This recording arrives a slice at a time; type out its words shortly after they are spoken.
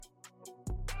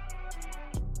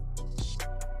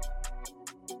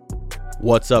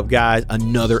What's up, guys?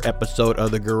 Another episode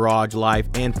of The Garage Life.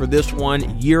 And for this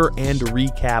one, year-end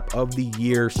recap of the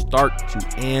year, start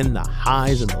to end, the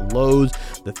highs and the lows,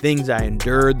 the things I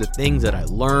endured, the things that I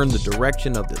learned, the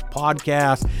direction of this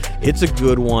podcast. It's a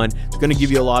good one. It's going to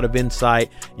give you a lot of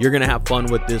insight. You're going to have fun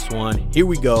with this one. Here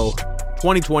we go.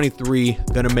 2023,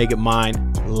 going to make it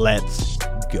mine. Let's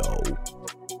go.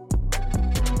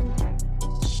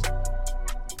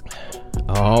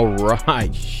 All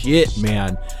right. Shit,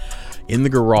 man. In the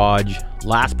garage,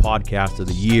 last podcast of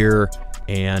the year,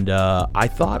 and I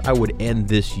thought I would end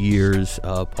this year's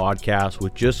podcast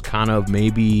with just kind of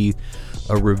maybe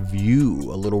a review,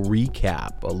 a little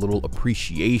recap, a little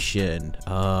appreciation,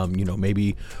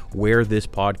 maybe where this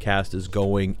podcast is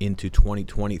going into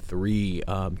 2023,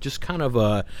 just kind of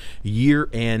a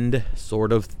year-end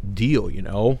sort of deal,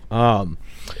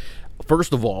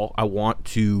 First of all, I want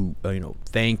to,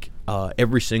 thank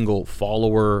every single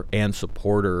follower and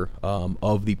supporter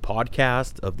of the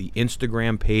podcast, of the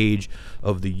Instagram page,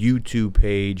 of the YouTube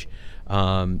page.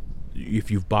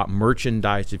 If you've bought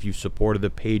merchandise, if you've supported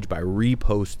the page by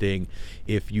reposting,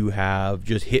 if you have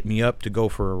just hit me up to go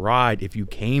for a ride, if you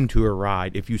came to a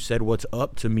ride, if you said what's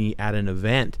up to me at an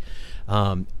event,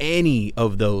 any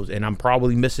of those, and I'm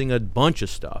probably missing a bunch of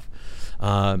stuff,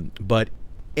 but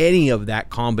any of that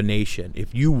combination,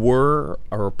 if you were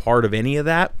or a part of any of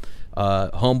that,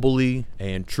 humbly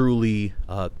and truly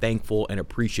thankful and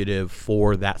appreciative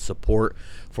for that support,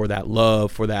 for that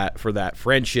love, for that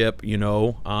friendship,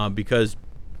 because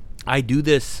I do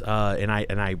this and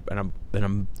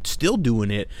I'm still doing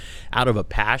it out of a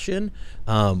passion,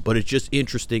 but it's just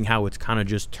interesting how it's kind of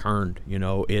just turned,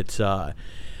 it's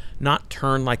not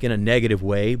turned like in a negative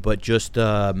way, but just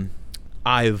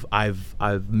I've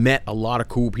met a lot of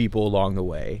cool people along the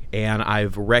way, and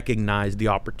I've recognized the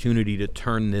opportunity to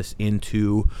turn this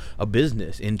into a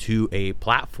business, into a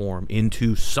platform,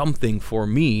 into something for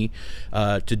me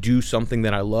to do something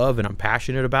that I love and I'm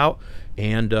passionate about,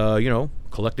 and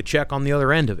collect a check on the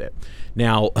other end of it.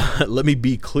 Now, let me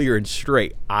be clear and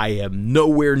straight. I am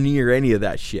nowhere near any of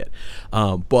that shit.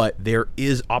 But there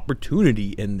is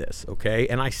opportunity in this, okay?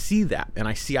 And I see that, and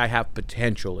I see I have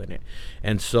potential in it.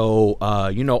 And so,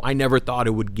 I never thought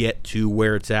it would get to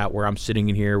where it's at, where I'm sitting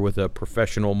in here with a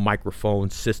professional microphone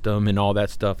system and all that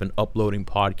stuff and uploading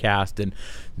podcast, and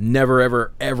never,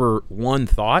 ever, one,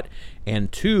 thought, and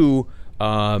two,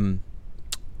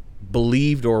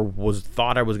 believed or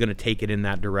thought I was going to take it in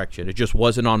that direction. It just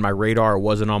wasn't on my radar. It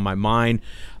wasn't on my mind.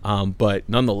 But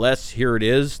nonetheless, here it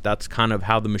is. That's kind of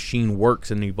how the machine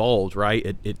works and evolves,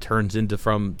 right? It turns into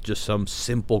from just some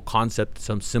simple concept,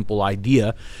 some simple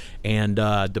idea. And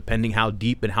depending how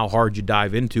deep and how hard you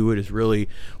dive into it is really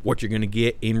what you're going to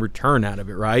get in return out of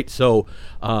it, right? So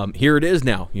here it is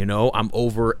now. I'm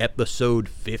over episode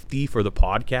 50 for the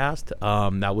podcast.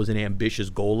 That was an ambitious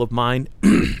goal of mine.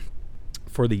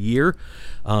 For the year,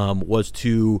 was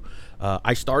to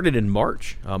I started in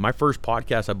March. My first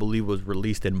podcast, I believe, was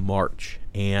released in March,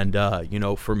 and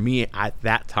for me at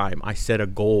that time, I set a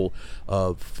goal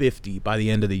of 50 by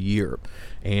the end of the year.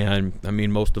 And I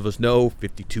mean, most of us know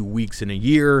 52 weeks in a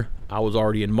year. I was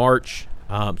already in March.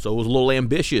 So it was a little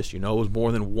ambitious, it was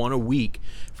more than one a week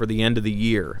for the end of the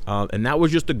year. And that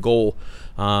was just a goal.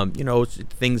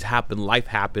 Things happen, life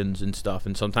happens and stuff.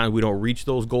 And sometimes we don't reach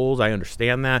those goals. I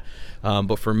understand that.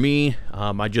 But for me,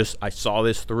 I saw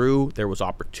this through. There was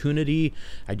opportunity.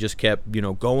 I just kept,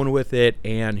 going with it.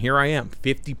 And here I am,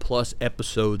 50 plus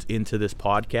episodes into this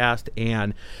podcast.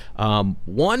 And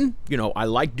I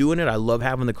like doing it. I love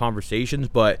having the conversations,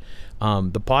 but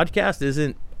the podcast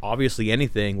isn't obviously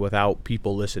anything without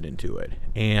people listening to it.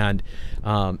 And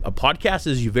a podcast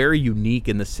is very unique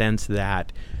in the sense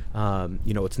that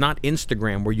it's not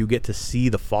Instagram where you get to see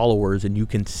the followers and you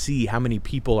can see how many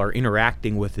people are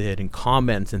interacting with it and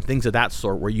comments and things of that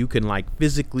sort, where you can like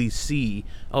physically see,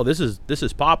 oh, this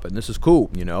is popping, this is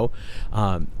cool.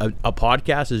 A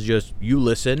podcast is just you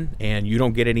listen and you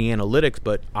don't get any analytics,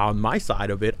 but on my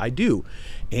side of it, I do.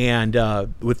 And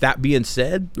with that being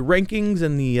said, the rankings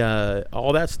and the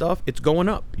all that stuff, it's going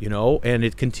up, and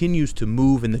it continues to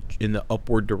move in the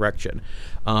upward direction.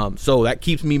 So that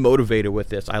keeps me motivated with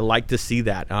this. I like to see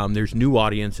that. There's new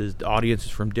audiences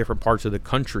from different parts of the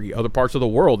country, other parts of the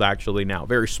world actually now.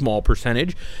 Very small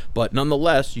percentage, but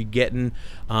nonetheless, you're getting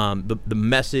the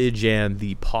message, and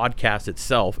the podcast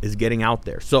itself is getting out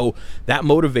there. So that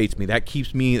motivates me. That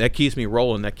keeps me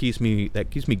rolling. That keeps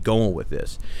me going with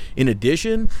this. In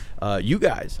addition, you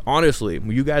guys, honestly,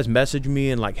 when you guys message me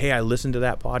and like, hey, I listened to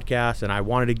that podcast and I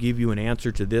wanted to give you an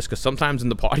answer to this, because sometimes in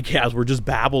the podcast we're just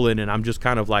babbling and I'm just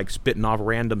kind of like spitting off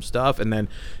random stuff, and then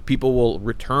people will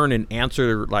return and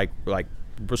answer like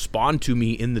respond to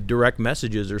me in the direct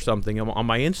messages or something on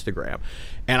my Instagram.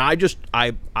 And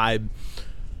I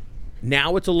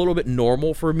now it's a little bit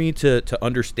normal for me to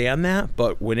understand that,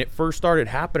 but when it first started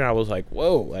happening, I was like,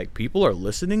 whoa, like people are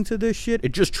listening to this shit.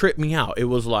 It just tripped me out. It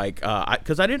was like,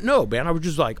 because I didn't know, man. I was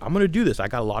just like, I'm going to do this. I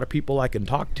got a lot of people I can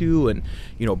talk to and,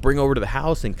 bring over to the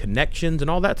house and connections and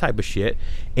all that type of shit.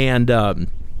 And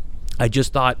I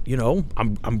just thought,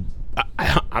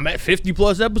 I'm at 50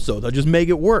 plus episodes. I'll just make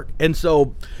it work. And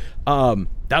so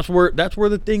that's where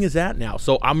the thing is at now.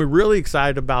 So I'm really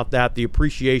excited about that. The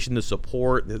appreciation, the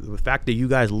support, the fact that you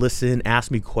guys listen,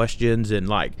 ask me questions, and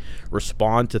like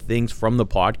respond to things from the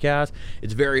podcast.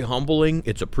 It's very humbling.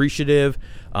 It's appreciative.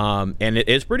 And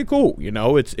it's pretty cool.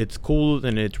 It's cool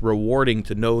and it's rewarding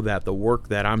to know that the work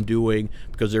that I'm doing,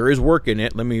 because there is work in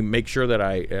it. Let me make sure that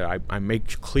I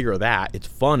make clear that it's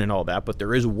fun and all that, but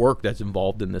there is work that's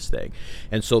involved in this thing.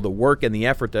 And so the work and the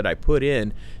effort that I put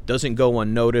in doesn't go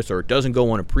unnoticed, or it doesn't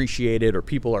go unappreciated, or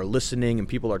people are listening and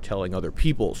people are telling other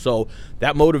people. So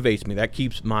that motivates me. That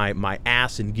keeps my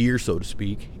ass in gear, so to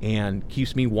speak, and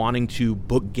keeps me wanting to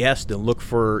book guests and look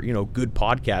for, good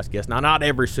podcast guests. Now, not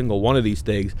every single one of these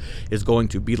things is going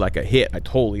to be like a hit. I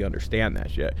totally understand that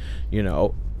shit.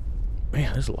 Man,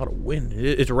 there's a lot of wind.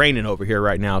 It's raining over here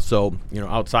right now, so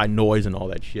outside noise and all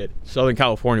that shit. Southern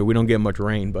California, we don't get much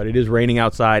rain, but it is raining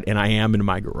outside, and I am in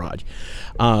my garage.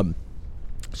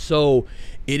 So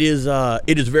it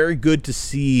is very good to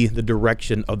see the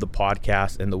direction of the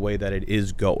podcast and the way that it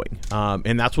is going,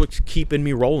 and that's what's keeping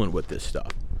me rolling with this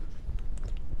stuff.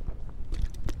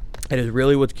 It is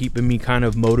really what's keeping me kind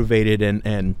of motivated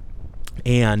and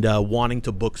wanting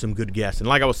to book some good guests. And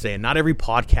like I was saying, not every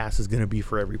podcast is going to be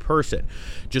for every person.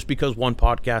 Just because one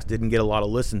podcast didn't get a lot of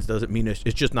listens doesn't mean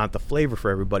it's just not the flavor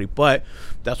for everybody. But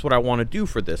that's what I want to do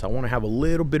for this. I want to have a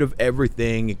little bit of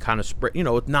everything and kind of spread,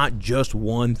 it's not just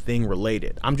one thing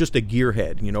related. I'm just a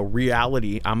gearhead,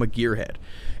 reality. I'm a gearhead,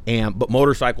 but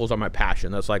motorcycles are my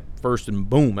passion. That's like first and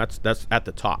boom, that's at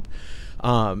the top.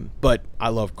 But I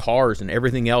love cars, and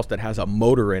everything else that has a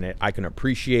motor in it I can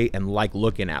appreciate and like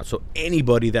looking at. So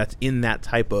anybody that's in that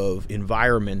type of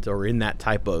environment or in that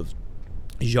type of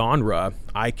genre,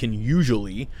 I can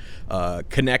usually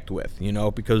connect with,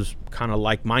 because kind of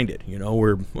like-minded,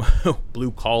 we're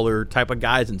blue collar type of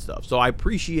guys and stuff. So I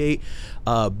appreciate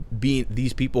being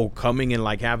these people coming and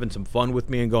like having some fun with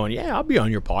me and going, yeah, I'll be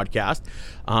on your podcast.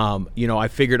 I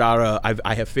have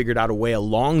figured out a way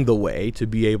along the way to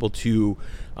be able to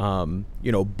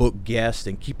book guests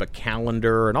and keep a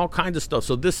calendar and all kinds of stuff.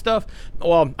 So this stuff,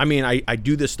 well, I mean, I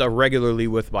do this stuff regularly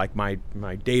with like my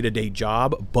day-to-day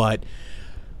job, but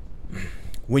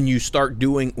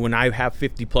when I have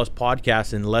 50 plus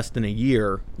podcasts in less than a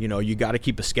year, you got to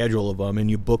keep a schedule of them,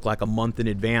 and you book like a month in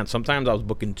advance. Sometimes I was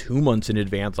booking 2 months in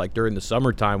advance, like during the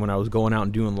summertime when I was going out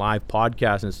and doing live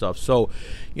podcasts and stuff. So,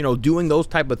 doing those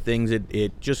type of things,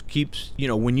 it just keeps,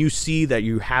 when you see that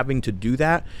you're having to do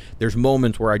that, there's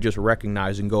moments where I just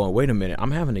recognize and go, wait a minute,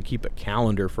 I'm having to keep a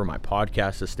calendar for my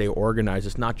podcast to stay organized.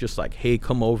 It's not just like, hey,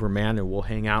 come over, man, and we'll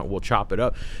hang out and we'll chop it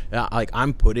up. Like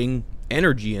I'm putting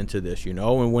energy into this,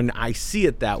 and when I see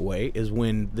it that way is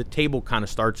when the table kind of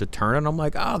starts to turn, and I'm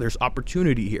like, there's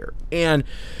opportunity here. And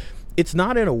it's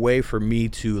not in a way for me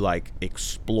to like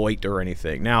exploit or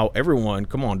anything. Now, everyone,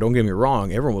 come on, don't get me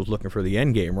wrong, everyone's looking for the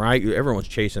end game, right? Everyone's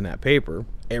chasing that paper,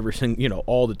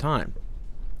 all the time.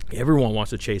 Everyone wants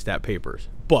to chase that papers,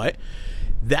 but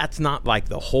that's not like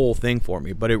the whole thing for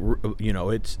me. But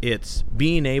it's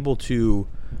being able to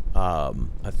I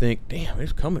think, damn,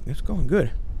 it's going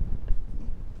good.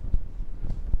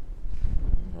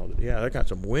 Yeah, I got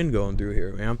some wind going through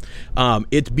here, man.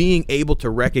 It's being able to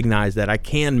recognize that I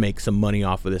can make some money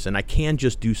off of this, and I can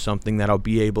just do something that I'll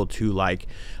be able to like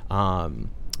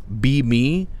be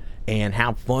me and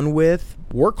have fun with,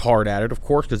 work hard at it, of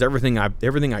course, because everything I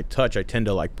touch, I tend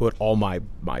to like put all my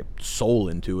soul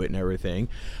into it and everything.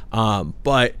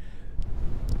 But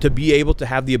to be able to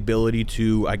have the ability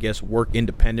to, I guess, work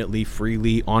independently,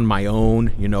 freely, on my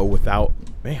own, without,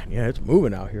 man, yeah, it's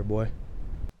moving out here, boy.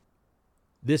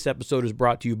 This episode is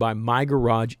brought to you by My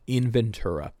Garage in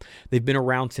Ventura. They've been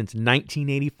around since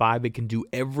 1985. It can do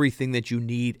everything that you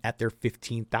need at their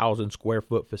 15,000 square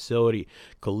foot facility.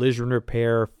 Collision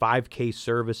repair, 5K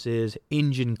services,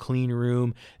 engine clean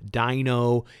room,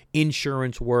 dyno,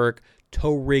 insurance work,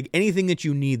 tow rig, anything that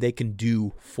you need, they can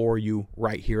do for you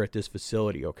right here at this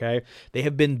facility, okay? They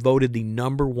have been voted the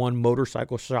 #1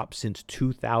 motorcycle shop since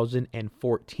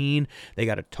 2014. They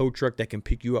got a tow truck that can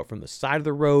pick you up from the side of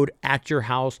the road, at your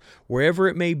house, wherever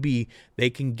it may be. They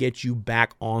can get you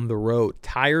back on the road.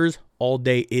 Tires all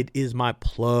day. It is my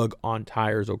plug on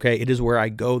tires, okay? It is where I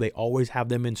go. They always have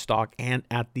them in stock and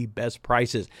at the best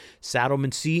prices.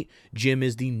 Saddlemen Seat, Jim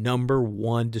is the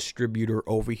 #1 distributor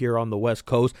over here on the West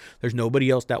Coast. There's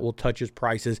nobody else that will touch his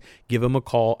prices. Give him a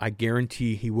call. I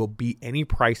guarantee he will beat any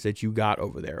price that you got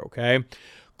over there, okay?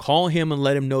 Call him and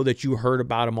let him know that you heard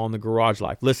about him on the Garage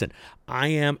Life. Listen, I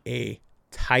am a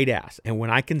tight ass, and when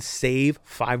I can save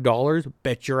 $5,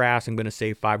 bet your ass I'm going to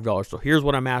save $5. So here's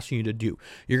what I'm asking you to do.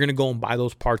 You're going to go and buy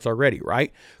those parts already,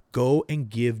 right? Go and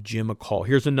give Jim a call.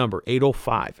 Here's the number,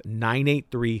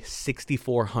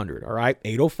 805-983-6400, all right?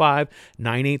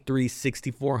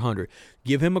 805-983-6400.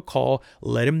 Give him a call.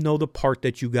 Let him know the part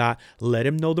that you got. Let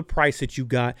him know the price that you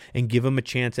got, and give him a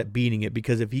chance at beating it,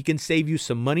 because if he can save you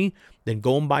some money, then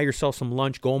go and buy yourself some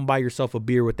lunch. Go and buy yourself a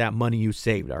beer with that money you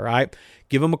saved, all right?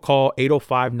 Give him a call,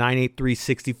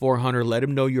 805-983-6400. Let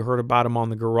him know you heard about him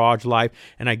on the Garage Life,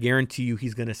 and I guarantee you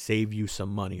he's going to save you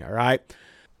some money, all right?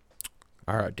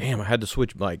 All right, damn, I had to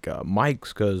switch mics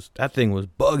because that thing was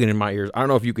bugging in my ears. I don't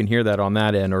know if you can hear that on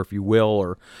that end or if you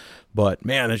will, but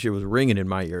man, that shit was ringing in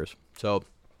my ears. So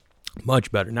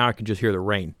much better. Now I can just hear the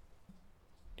rain.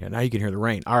 Yeah, now you can hear the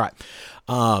rain. All right.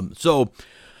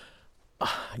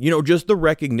 Just the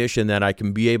recognition that I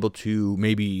can be able to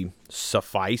maybe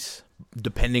suffice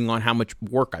depending on how much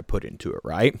work I put into it,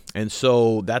 right? And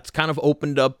so that's kind of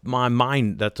opened up my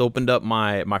mind. That's opened up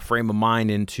my frame of mind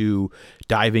into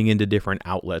diving into different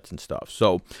outlets and stuff.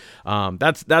 So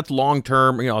that's long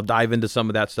term. I'll dive into some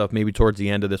of that stuff maybe towards the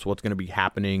end of this, what's going to be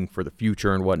happening for the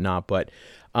future and whatnot. But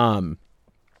I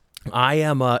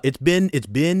am. It's been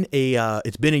a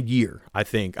year. I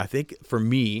think for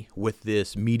me with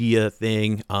this media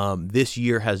thing, this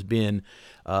year has been.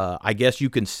 I guess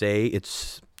you can say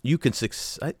you can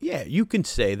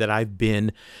say that I've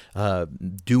been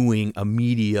doing a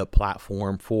media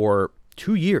platform for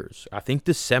 2 years. I think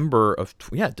December of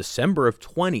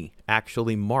 20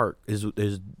 actually is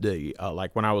the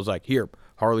when I was like, here,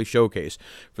 Harley Showcase.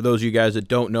 For those of you guys that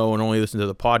don't know and only listen to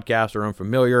the podcast or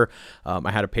unfamiliar,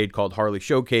 I had a page called Harley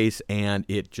Showcase, and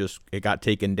it got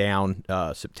taken down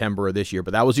September of this year.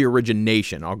 But that was the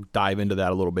origination. I'll dive into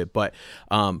that a little bit. But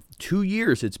 2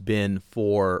 years it's been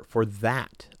for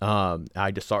that.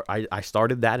 I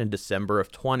started that in December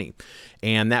of 20,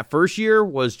 and that first year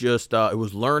was just it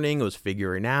was learning, it was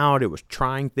figuring out, it was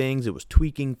trying things, it was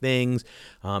tweaking things,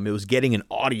 it was getting an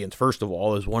audience. First of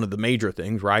all, is one of the major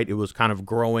things, right? It was kind of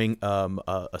growing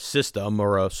a system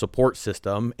or a support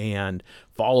system and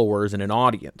followers and an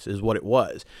audience is what it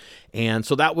was. And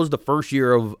so that was the first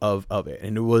year of it.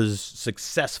 And it was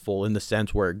successful in the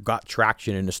sense where it got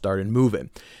traction and it started moving.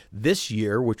 This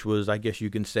year, which was, I guess you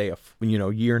can say,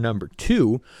 year number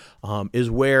 2,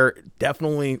 is where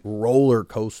definitely roller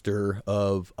coaster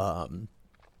of a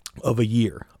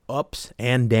year. Ups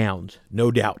and downs,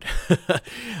 no doubt.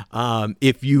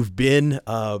 If you've been,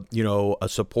 a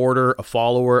supporter, a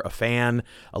follower, a fan,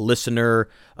 a listener,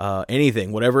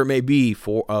 anything, whatever it may be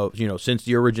for, since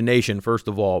the origination, first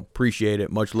of all, appreciate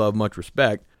it. Much love, much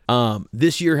respect.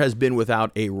 This year has been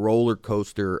without a roller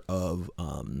coaster of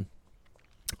a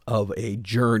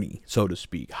journey, so to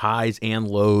speak, highs and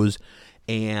lows.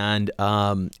 And,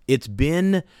 it's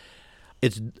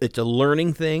a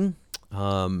learning thing.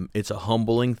 It's a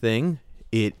humbling thing.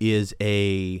 It is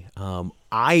a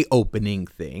eye-opening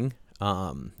thing.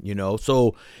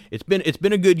 So it's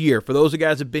been a good year for those of you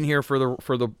guys that have been here for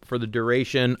the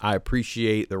duration. I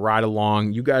appreciate the ride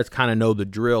along. You guys kind of know the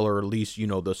drill, or at least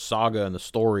the saga and the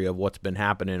story of what's been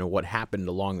happening and what happened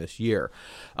along this year.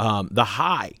 The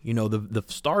high, the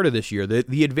start of this year,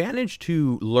 the advantage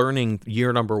to learning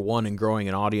year number 1 and growing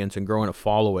an audience and growing a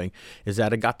following is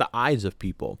that it got the eyes of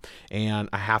people. And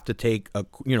I have to take I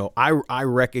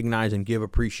recognize and give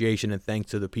appreciation and thanks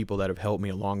to the people that have helped me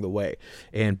along the way.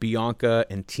 And Bianca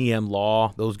and TM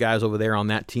Law, those guys over there on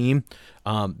that team,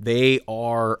 they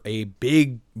are a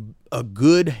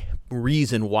good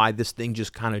reason why this thing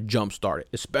just kind of jump started,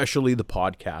 especially the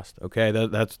podcast. Okay,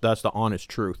 that's the honest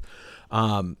truth.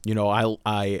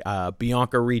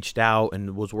 Bianca reached out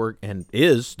and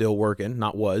is still working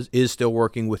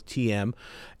with TM,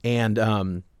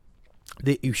 and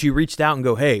she reached out and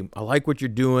go, hey, I like what you're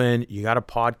doing. You got a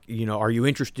are you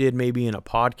interested maybe in a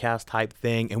podcast type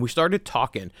thing? And we started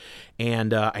talking,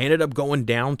 and I ended up going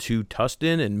down to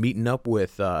Tustin and meeting up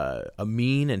with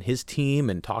Amin and his team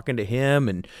and talking to him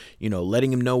and,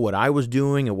 letting him know what I was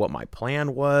doing and what my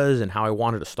plan was and how I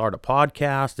wanted to start a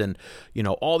podcast and,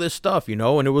 all this stuff, and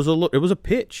it was a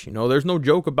pitch, there's no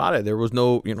joke about it. There was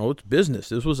no, it's business.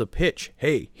 This was a pitch.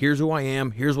 Hey, here's who I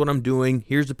am. Here's what I'm doing.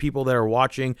 Here's the people that are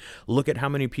watching. Look look at how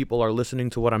many people are listening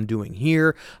to what I'm doing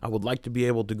here. I would like to be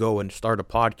able to go and start a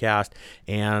podcast,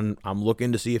 and I'm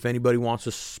looking to see if anybody wants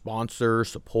to sponsor,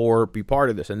 support, be part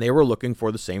of this. And they were looking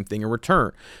for the same thing in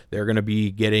return. They're going to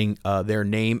be getting their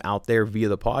name out there via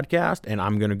the podcast, and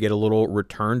I'm going to get a little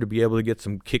return to be able to get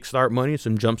some kickstart money,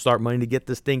 some jumpstart money to get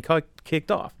this thing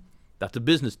kicked off. That's a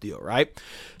business deal, right?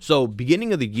 So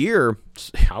beginning of the year,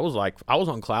 I was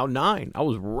on cloud nine. I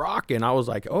was rocking. I was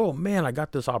like, oh man, I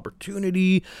got this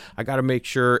opportunity. I got to make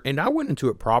sure. And I went into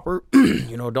it proper.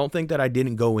 Don't think that I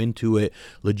didn't go into it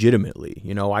legitimately.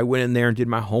 I went in there and did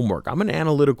my homework. I'm an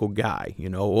analytical guy.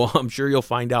 I'm sure you'll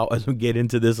find out as we get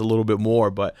into this a little bit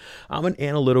more, but I'm an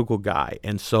analytical guy.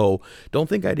 And so don't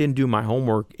think I didn't do my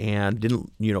homework and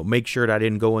didn't, make sure that I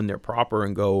didn't go in there proper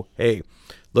and go, hey,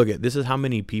 look at this is how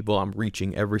many people I'm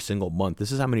reaching every single month.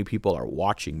 This is how many people are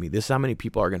watching me. This is how many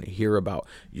people are going to hear about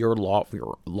your law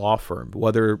firm.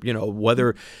 Whether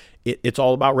it's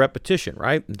all about repetition,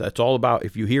 right? That's all about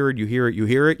if you hear it, you hear it, you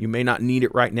hear it. You may not need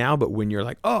it right now, but when you're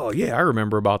like, oh yeah, I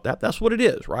remember about that. That's what it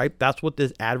is, right? That's what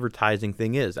this advertising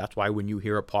thing is. That's why when you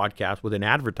hear a podcast with an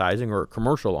advertising or a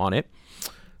commercial on it,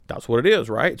 that's what it is,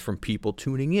 right? It's from people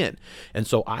tuning in. And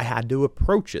so I had to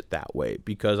approach it that way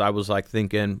because I was like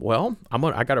thinking, well,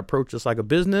 I got to approach this like a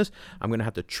business. I'm going to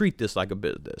have to treat this like a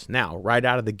business. Now, right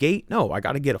out of the gate, no, I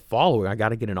got to get a following. I got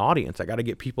to get an audience. I got to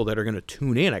get people that are going to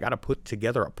tune in. I got to put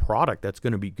together a product that's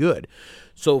going to be good.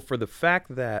 So for the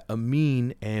fact that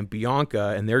Amin and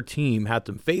Bianca and their team had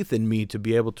some faith in me to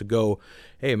be able to go,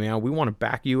 hey man, we want to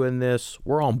back you in this.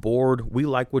 We're on board. We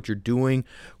like what you're doing.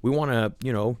 We want to,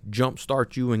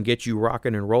 jumpstart you and get you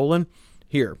rocking and rolling.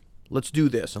 Here, let's do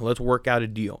this and let's work out a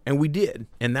deal. And we did.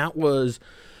 And that was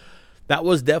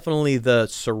definitely the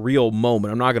surreal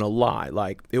moment. I'm not going to lie.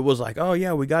 Like, it was like, oh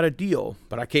yeah, we got a deal.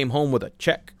 But I came home with a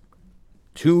check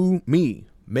to me,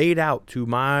 made out to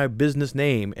my business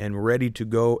name and ready to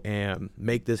go and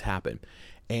make this happen.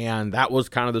 And that was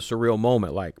kind of the surreal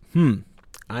moment. Like,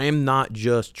 I am not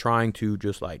just trying to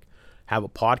just like have a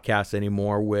podcast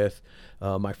anymore with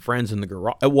my friends in the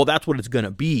garage. Well, that's what it's going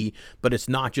to be, but it's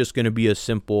not just going to be as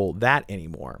simple that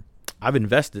anymore. I've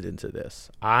invested into this.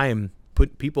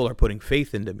 People are putting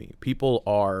faith into me. People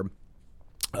are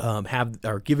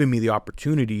giving me the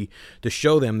opportunity to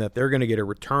show them that they're going to get a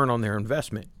return on their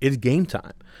investment. It's game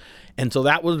time. And so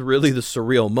that was really the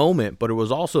surreal moment, but it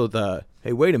was also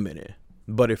hey, wait a minute.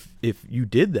 But if you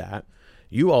did that,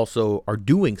 you also are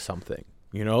doing something,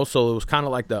 So it was kind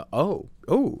of like it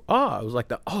was like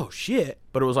oh shit,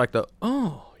 but it was like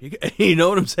you know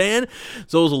what I'm saying?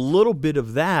 So it was a little bit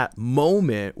of that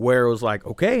moment where it was like,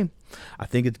 okay, I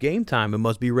think it's game time. It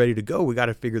must be ready to go. We got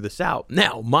to figure this out.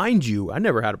 Now, mind you, I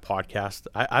never had a podcast.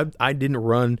 I didn't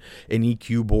run an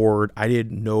EQ board. I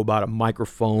didn't know about a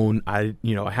microphone. I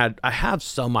have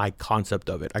some concept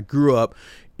of it. I grew up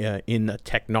in the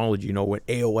technology, when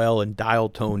AOL and dial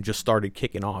tone just started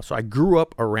kicking off. So I grew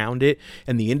up around it,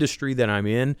 and the industry that I'm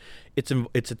in, it's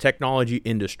a technology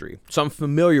industry. So I'm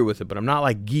familiar with it, but I'm not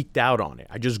like geeked out on it.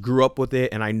 I just grew up with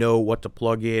it and I know what to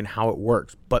plug in, how it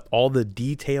works. But all the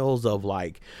details of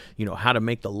like, how to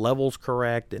make the levels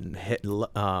correct and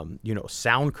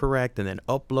sound correct and then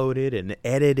upload it and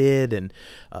edit it and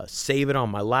save it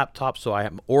on my laptop so I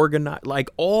am organized,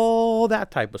 like all that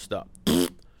type of stuff.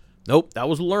 Nope, that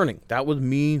was learning. That was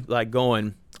me like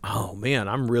going, oh man,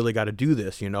 I'm really got to do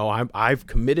this. I've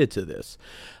committed to this.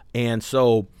 And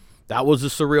so that was a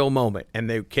surreal moment. And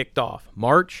they kicked off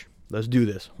March. Let's do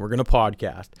this. We're going to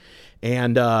podcast.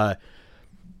 And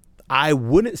I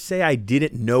wouldn't say I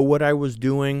didn't know what I was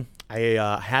doing.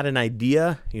 I had an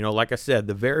idea, like I said,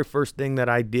 the very first thing that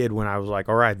I did when I was like,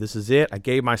 all right, this is it. I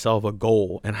gave myself a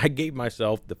goal, and I gave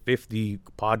myself the 50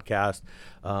 podcast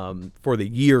for the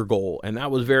year goal. And that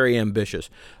was very ambitious.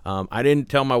 I didn't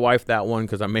tell my wife that one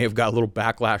because I may have got a little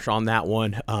backlash on that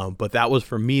one. But that was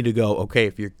for me to go, okay,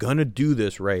 if you're going to do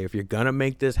this, Ray, if you're going to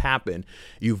make this happen,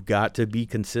 you've got to be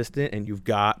consistent and you've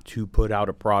got to put out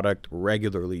a product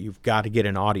regularly. You've got to get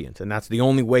an audience. And that's the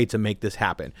only way to make this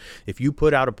happen. If you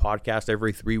put out a podcast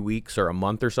every 3 weeks or a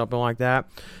month or something like that,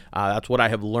 that's what I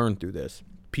have learned through this.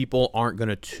 People aren't going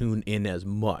to tune in as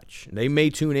much. They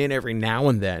may tune in every now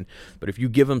and then, but if you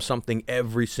give them something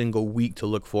every single week to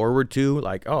look forward to,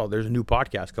 like, oh, there's a new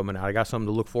podcast coming out, I got something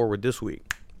to look forward this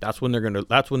week. That's when they're going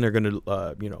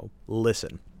to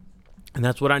listen. And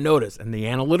that's what I noticed. And the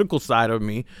analytical side of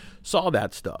me saw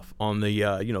that stuff on the,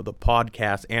 the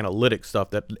podcast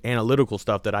analytical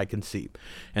stuff that I can see.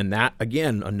 And that,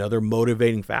 again, another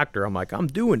motivating factor. I'm like, I'm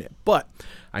doing it. But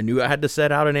I knew I had to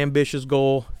set out an ambitious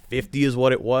goal. 50 is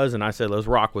what it was. And I said, let's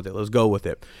rock with it. Let's go with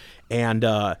it. And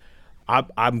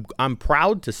I'm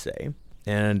proud to say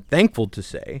and thankful to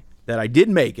say that I did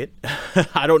make it.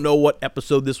 I don't know what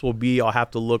episode this will be. I'll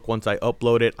have to look once I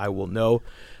upload it. I will know.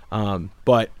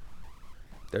 But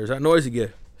there's that noise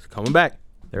again. It's coming back.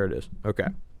 There it is. Okay.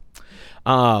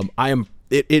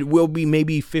 It will be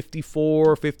maybe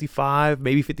 54, 55,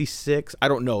 maybe 56. I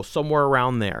don't know. Somewhere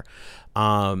around there.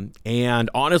 And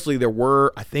honestly, there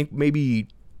were, I think, maybe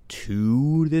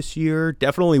 2 this year.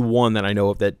 Definitely one that I know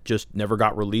of that just never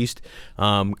got released.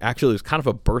 Actually, it was kind of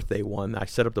a birthday one. I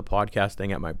set up the podcast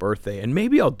thing at my birthday, and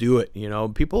maybe I'll do it. You know,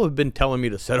 people have been telling me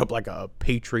to set up like a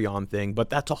Patreon thing, but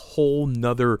that's a whole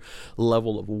nother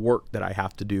level of work that I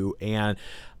have to do. And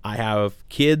I have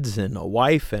kids and a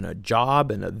wife and a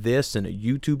job and a this and a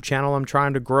YouTube channel I'm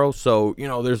trying to grow. So, you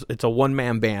know, it's a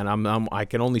one-man band. I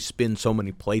can only spin so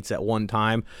many plates at one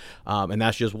time. And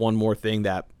that's just one more thing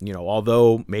that, you know,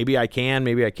 although maybe I can,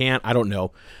 maybe I can't, I don't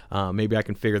know. Maybe I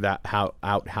can figure that out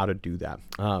how to do that.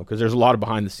 Because there's a lot of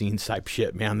behind the scenes type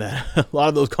shit, man, that a lot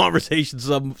of those conversations,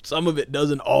 some of it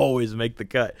doesn't always make the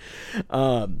cut.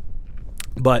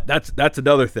 But that's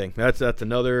another thing. That's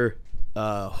another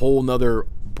whole nother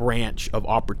branch of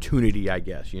opportunity, I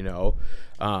guess, you know.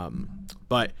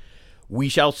 But we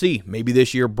shall see. Maybe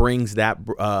this year brings that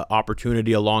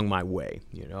opportunity along my way,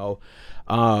 you know.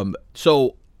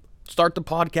 So start the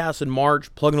podcast in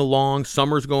March, plugging along.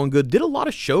 Summer's going good. Did a lot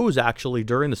of shows actually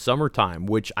during the summertime,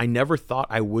 which I never thought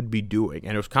I would be doing.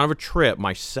 And it was kind of a trip.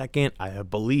 My second, I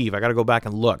believe, I got to go back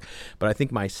and look, but I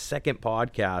think my second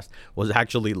podcast was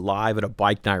actually live at a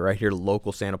bike night right here,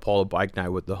 local Santa Paula bike night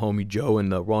with the homie Joe and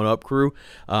the Run Up crew.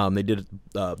 They did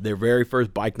their very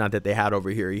first bike night that they had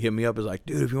over here. He hit me up, was like,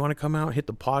 dude, if you want to come out and hit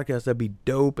the podcast, that'd be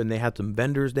dope. And they had some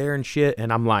vendors there and shit.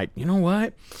 And I'm like, you know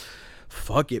what?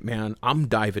 Fuck it, man. I'm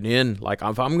diving in. Like,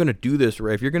 if I'm going to do this,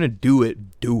 Ray, if you're going to do it,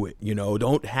 you know,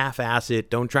 don't half-ass it.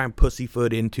 Don't try and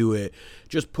pussyfoot into it.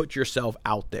 Just put yourself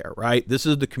out there, right? This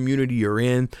is the community you're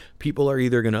in. People are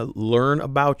either going to learn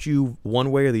about you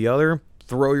one way or the other.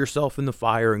 Throw yourself in the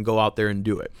fire and go out there and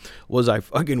do it. Was I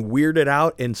fucking weirded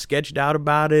out and sketched out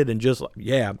about it and just like,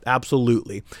 yeah,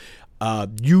 absolutely.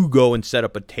 You go and set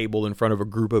up a table in front of a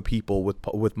group of people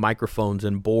with microphones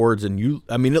and boards, and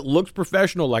I mean, it looks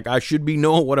professional, like I should be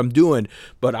knowing what I'm doing,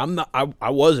 but I'm not. I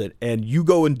wasn't. And you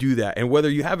go and do that, and whether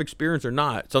you have experience or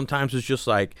not, sometimes it's just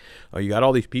like, oh, you got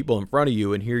all these people in front of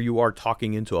you, and here you are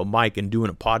talking into a mic and doing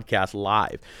a podcast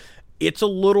live. It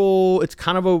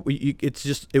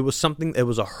was something, it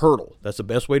was a hurdle. That's the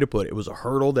best way to put it. It was a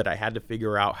hurdle that I had to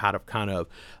figure out how to kind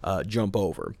of jump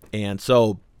over, and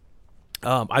so.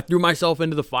 I threw myself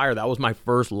into the fire. That was my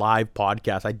first live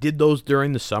podcast. I did those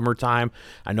during the summertime.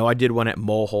 I know I did one at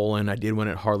Mulholland. I did one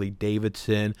at Harley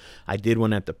Davidson. I did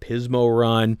one at the Pismo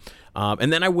Run.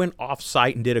 And then I went off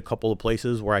site and did a couple of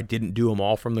places where I didn't do them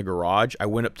all from the garage. I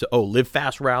went up to, Live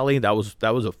Fast Rally. That was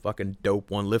a fucking dope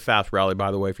one. Live Fast Rally,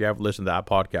 by the way, if you haven't listened to that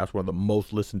podcast, one of the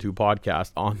most listened to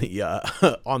podcasts on the,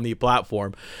 on the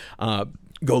platform,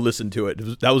 go listen to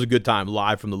it. That was a good time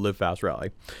live from the Live Fast Rally.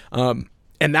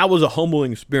 And that was a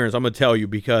humbling experience, I'm going to tell you,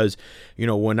 because, you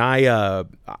know, when I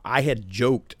had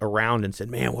joked around and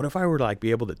said, man, what if I were to like be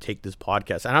able to take this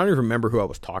podcast? And I don't even remember who I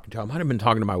was talking to. I might have been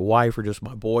talking to my wife or just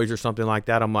my boys or something like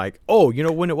that. I'm like, oh, you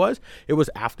know when it was? It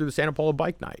was after the Santa Paula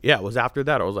bike night. Yeah, it was after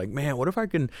that. I was like, man, what if I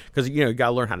can, because, you know, you got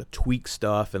to learn how to tweak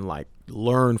stuff and like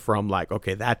learn from like,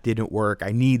 okay, that didn't work.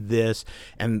 I need this.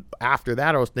 And after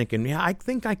that, I was thinking, yeah, I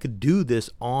think I could do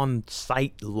this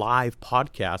on-site live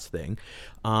podcast thing.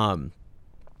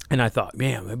 And I thought,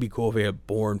 man, that'd be cool if we had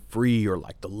Born Free or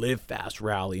like the Live Fast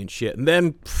Rally and shit. And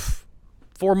then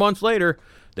 4 months later,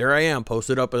 there I am,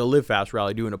 posted up at a Live Fast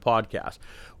Rally doing a podcast,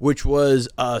 which was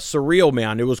surreal,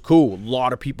 man. It was cool. A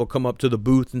lot of people come up to the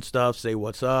booth and stuff, say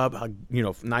what's up, you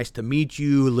know, nice to meet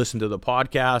you, listen to the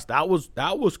podcast. That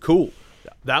was cool.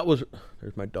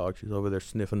 There's my dog. She's over there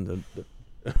sniffing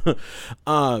the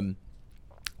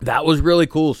that was really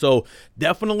cool. So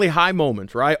definitely high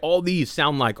moments, right? All these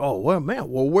sound like, oh, well, man,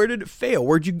 well, where did it fail?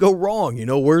 Where'd you go wrong? You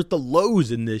know, where's the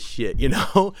lows in this shit, you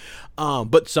know?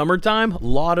 But summertime, a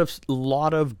lot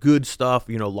of good stuff,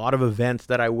 you know, a lot of events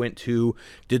that I went to,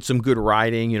 did some good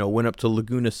riding, you know, went up to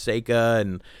Laguna Seca,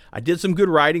 and I did some good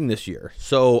riding this year.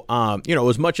 So, you know,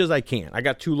 as much as I can. I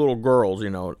got 2 little girls,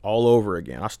 you know, all over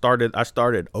again. I started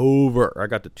over. I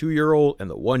got the 2-year-old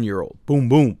and the 1-year-old. Boom,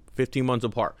 boom, 15 months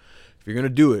apart. If you're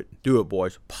going to do it,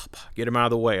 boys. Get them out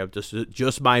of the way.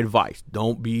 Just my advice.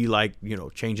 Don't be like, you know,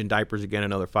 changing diapers again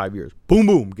another 5 years. Boom,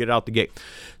 boom, get out the gate.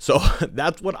 So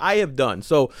that's what I have done.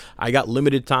 So I got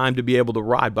limited time to be able to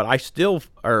ride, but I still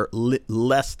are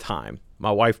less time. My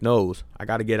wife knows I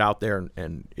got to get out there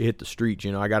and hit the streets.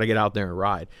 You know, I got to get out there and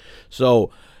ride.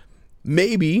 So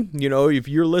maybe, if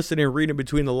you're listening, reading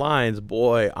between the lines,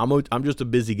 boy, I'm just a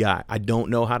busy guy. I don't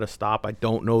know how to stop. I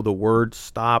don't know the word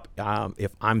stop.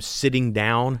 If I'm sitting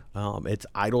down, it's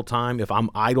idle time. If I'm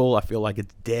idle, I feel like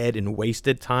it's dead and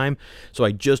wasted time. So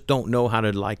I just don't know how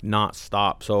to like not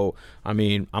stop. So, I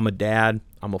mean, I'm a dad.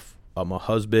 I'm a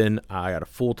husband. I got a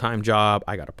full-time job.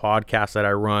 I got a podcast that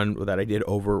I run that I did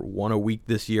over one a week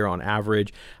this year on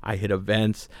average. I hit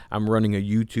events. I'm running a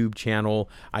YouTube channel.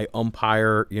 I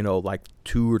umpire, like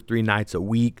 2 or 3 nights a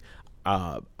week.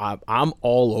 I'm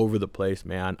all over the place,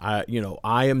 man. I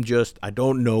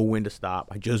don't know when to stop.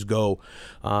 I just go.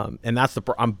 And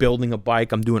I'm building a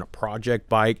bike. I'm doing a project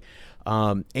bike.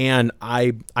 And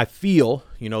I feel,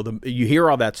 you hear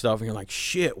all that stuff and you're like,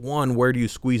 shit, where do you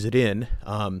squeeze it in?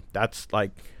 That's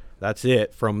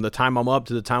it. From the time I'm up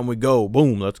to the time we go,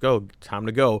 boom, let's go. Time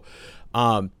to go.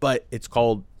 But it's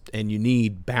called, and you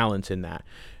need balance in that.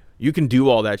 You can do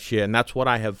all that shit. And that's what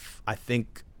I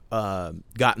think,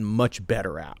 gotten much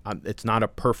better at. It's not a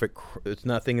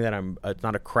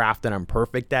craft that I'm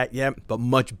perfect at yet, but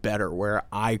much better, where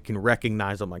I can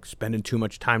recognize I'm like spending too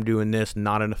much time doing this,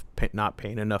 not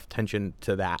paying enough attention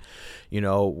to that,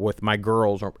 with my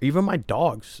girls or even my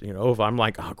dogs. If I'm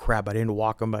like, oh crap, I didn't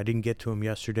walk them, I didn't get to them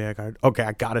yesterday,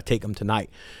 I gotta take them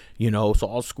tonight, so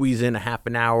I'll squeeze in a half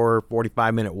an hour,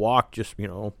 45-minute walk,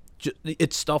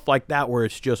 it's stuff like that where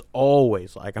it's just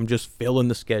always like I'm just filling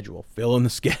the schedule.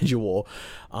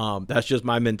 That's just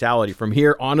my mentality. From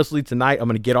here, honestly, tonight I'm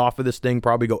going to get off of this thing,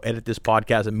 probably go edit this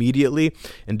podcast immediately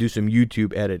and do some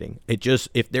YouTube editing.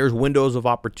 If there's windows of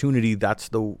opportunity, that's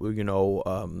the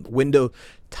window.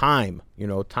 Time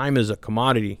is a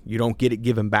commodity. You don't get it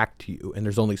given back to you, and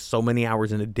there's only so many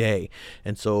hours in a day.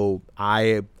 And so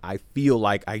I feel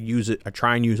like I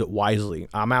try and use it wisely.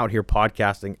 I'm out here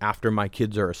podcasting after my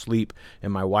kids are asleep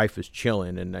and my wife is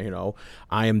chilling, and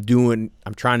I'm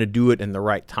trying to do it in the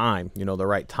right time, the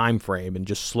right time frame, and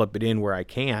just slip it in where I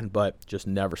can, but just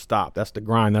never stop. That's the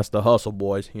grind. That's the hustle,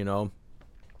 boys.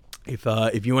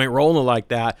 If you ain't rolling like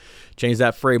that, change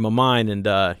that frame of mind, and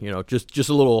just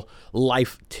a little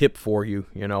life tip for you,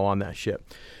 on that shit.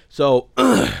 So,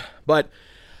 but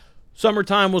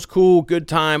summertime was cool, good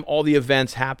time. All the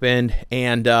events happened,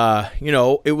 and we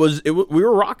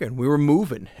were rocking, we were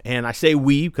moving. And I say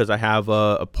we because I have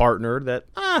a partner that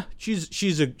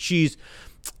she's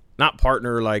not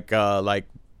partner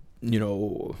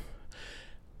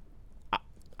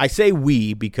I say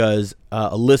we because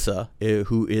Alyssa,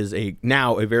 who is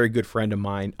now a very good friend of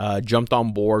mine, jumped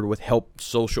on board with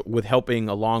helping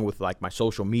along with like my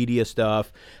social media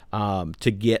stuff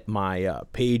to get my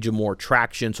page more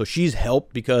traction. So she's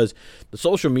helped, because the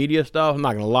social media stuff, I'm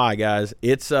not gonna lie, guys,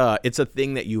 it's a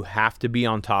thing that you have to be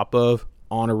on top of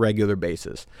on a regular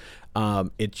basis.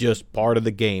 It's just part of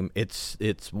the game. It's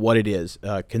what it is.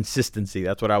 Consistency.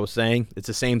 That's what I was saying. It's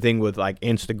the same thing with like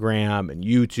Instagram and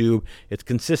YouTube. It's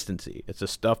consistency. It's the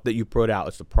stuff that you put out.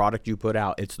 It's the product you put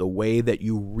out. It's the way that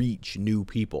you reach new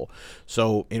people.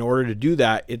 So in order to do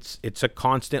that, it's a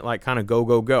constant like kind of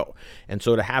go. And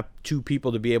so to have 2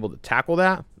 people to be able to tackle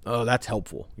that, that's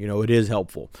helpful. It is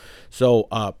helpful. So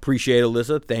appreciate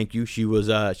Alyssa. Thank you.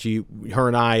 Her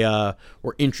and I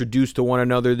were introduced to one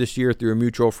another this year through a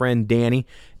mutual friend, Danny,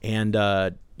 and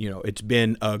it's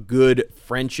been a good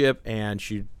friendship, and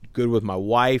she good with my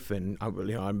wife, and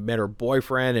I met her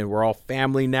boyfriend, and we're all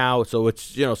family now. So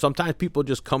it's sometimes people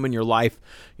just come in your life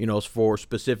for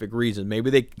specific reasons.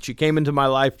 Maybe she came into my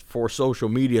life for social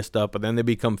media stuff, but then they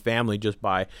become family just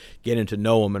by getting to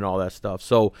know them and all that stuff.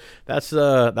 So that's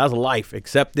life.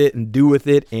 Accept it and do with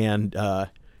it, and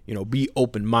be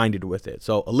open-minded with it.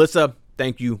 So Alyssa,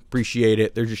 thank you. Appreciate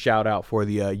it. There's a shout out for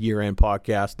the year-end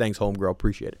podcast. Thanks, homegirl.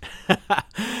 Appreciate it.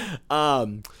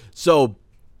 So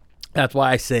that's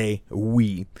why I say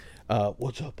we.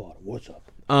 What's up, Autumn? What's up?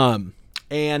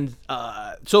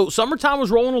 So summertime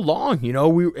was rolling along.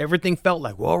 Everything felt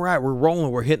like, well, all right, we're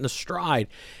rolling. We're hitting the stride.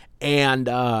 And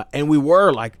we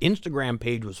were like, Instagram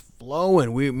page was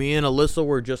flowing. Me and Alyssa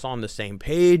were just on the same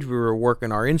page. We were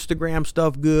working our Instagram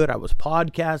stuff good. I was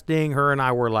podcasting. Her and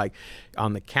I were like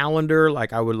on the calendar.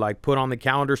 Like I would like put on the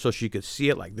calendar so she could see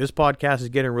it. Like, this podcast is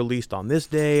getting released on this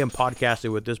day. I'm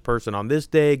podcasting with this person on this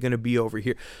day. Going to be over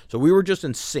here. So we were just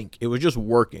in sync. It was just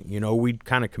working. We'd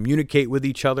kind of communicate with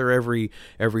each other every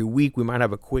week. We might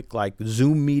have a quick like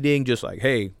Zoom meeting, just like,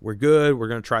 hey, we're good. We're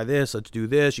going to try this. Let's do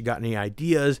this. You got any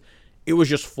ideas? It was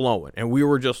just flowing, and we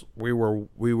were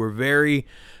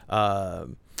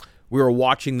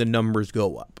watching the numbers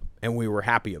go up, and we were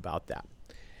happy about that.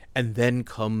 And then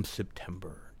comes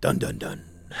September. Dun dun dun.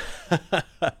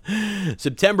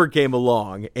 September came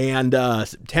along, and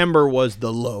September was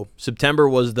the low. September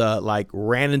was the, like,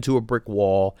 ran into a brick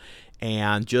wall,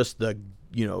 and just the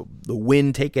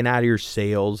wind taken out of your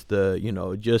sails, it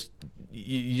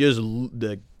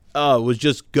was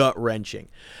just gut wrenching.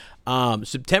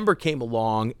 September came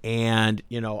along, and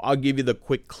I'll give you the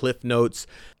quick cliff notes.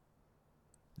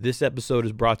 This episode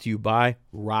is brought to you by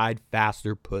Ride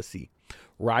Faster Pussy.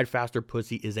 Ride Faster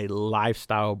Pussy is a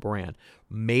lifestyle brand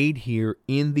made here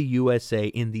in the USA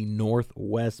in the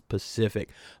Northwest Pacific.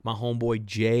 My homeboy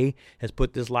Jay has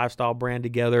put this lifestyle brand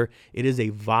together. It is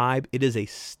a vibe. It is a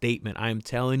statement. I am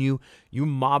telling you, you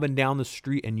mobbing down the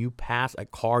street and you pass a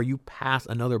car, you pass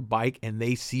another bike, and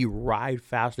they see Ride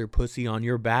Faster Pussy on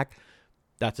your back.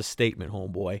 That's a statement,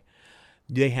 homeboy.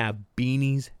 They have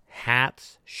beanies,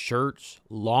 hats, shirts,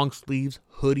 long sleeves,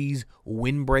 hoodies,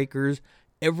 windbreakers,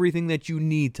 everything that you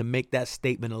need to make that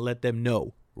statement and let them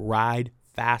know. Ride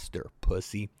faster,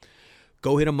 pussy.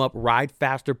 Go hit them up.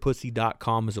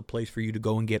 RideFasterPussy.com is a place for you to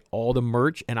go and get all the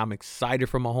merch. And I'm excited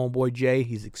for my homeboy Jay.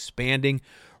 He's expanding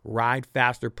Ride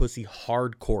Faster Pussy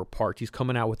hardcore parts. He's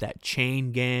coming out with that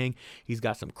chain gang. He's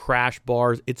got some crash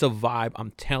bars. It's a vibe.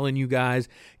 I'm telling you guys,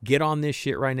 get on this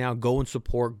shit right now. Go and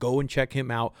support. Go and check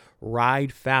him out.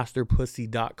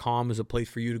 RideFasterPussy.com is a place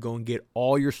for you to go and get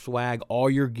all your swag, all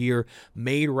your gear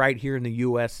made right here in the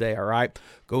USA, all right?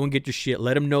 Go and get your shit.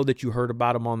 Let him know that you heard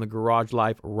about him on the Garage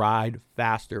Life.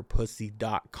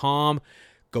 RideFasterPussy.com.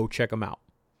 Go check him out.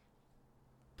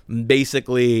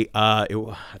 Basically, I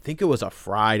think it was a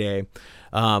Friday.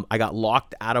 I got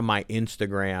locked out of my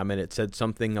Instagram, and it said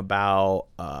something about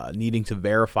needing to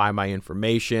verify my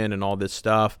information and all this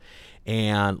stuff.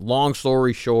 And long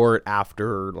story short,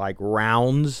 after like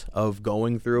rounds of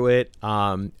going through it,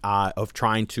 of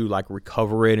trying to like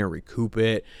recover it and recoup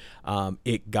it,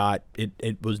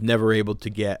 it was never able to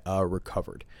get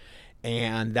recovered.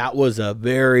 And that was a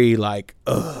very like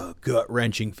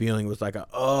gut-wrenching feeling. It was like,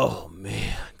 oh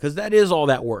man, because that is all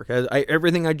that work.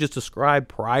 Everything I just described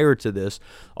prior to this,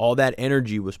 all that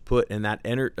energy was put in that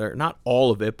or not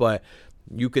all of it, but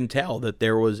you can tell that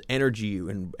there was energy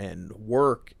and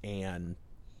work and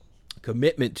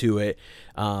commitment to it,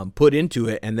 put into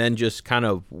it, and then just kind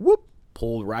of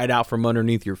pulled right out from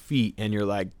underneath your feet, and you're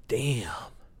like, damn,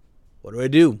 what do I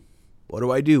do? What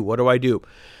do I do? What do I do?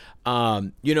 For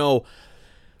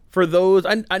those,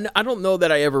 I don't know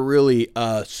that I ever really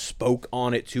spoke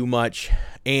on it too much.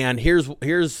 And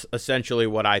here's essentially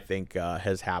what I think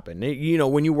has happened.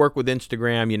 When you work with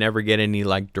Instagram, you never get any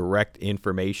like direct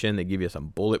information. They give you some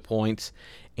bullet points.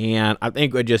 And I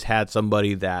think I just had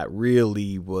somebody that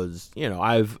really was,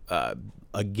 I've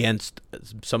against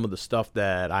some of the stuff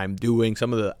that I'm doing,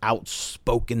 some of the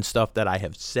outspoken stuff that I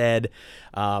have said.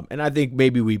 And I think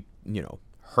maybe we,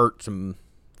 hurt some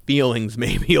feelings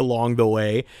maybe along the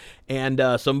way, and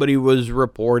somebody was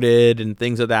reported and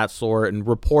things of that sort, and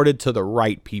reported to the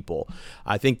right people.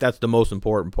 I think that's the most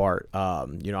important part.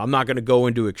 I'm not going to go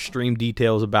into extreme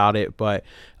details about it, but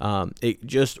it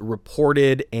just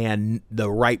reported and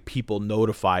the right people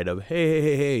notified of,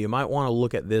 hey, you might want to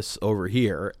look at this over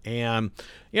here. And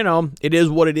it is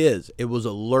what it is. It was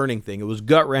a learning thing. It was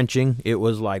gut-wrenching. It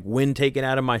was like wind taken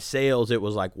out of my sails. It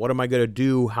was like, what am I going to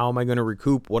do? How am I going to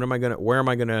recoup? Where am I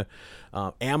going to,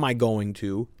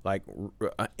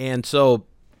 and so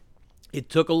it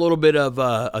took a little bit of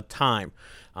a time.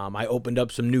 I opened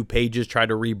up some new pages, tried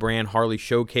to rebrand Harley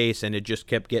Showcase, and it just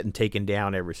kept getting taken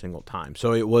down every single time.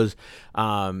 So it was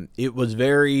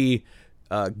very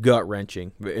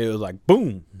gut-wrenching. It was like,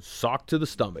 boom, sock to the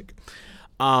stomach.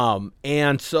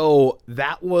 And so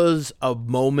that was a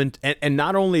moment, and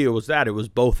not only it was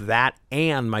both that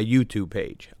and my YouTube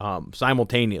page,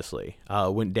 simultaneously,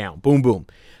 went down, boom, boom.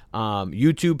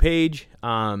 YouTube page,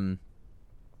 the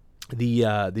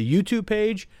YouTube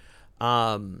page,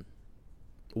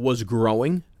 was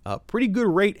growing a pretty good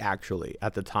rate actually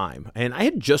at the time. And I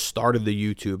had just started the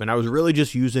YouTube, and I was really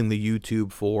just using the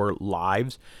YouTube for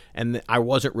lives, and I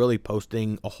wasn't really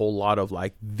posting a whole lot of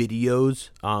like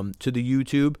videos to the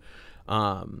YouTube.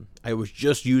 I was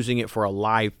just using it for a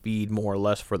live feed, more or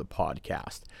less, for the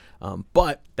podcast.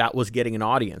 But that was getting an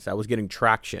audience, that was getting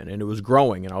traction, and it was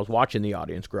growing, and I was watching the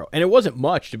audience grow. And it wasn't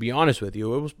much, to be honest with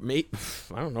you. It was,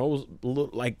 I don't know, it was a little,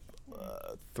 like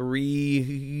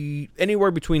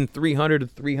anywhere between 300 to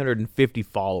 350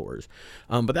 followers.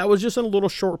 But that was just in a little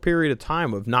short period of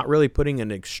time of not really putting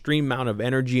an extreme amount of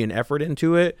energy and effort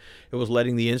into it. It was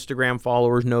letting the Instagram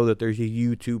followers know that there's a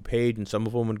YouTube page, and some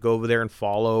of them would go over there and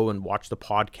follow and watch the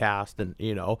podcast, and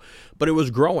but it was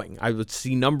growing. I would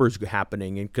see numbers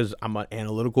happening, and because I'm an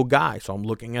analytical guy, so I'm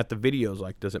looking at the videos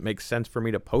like, does it make sense for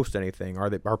me to post anything?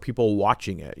 Are people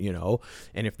watching it?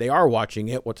 And if they are watching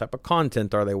it, what type of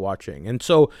content are they watching? And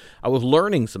so I was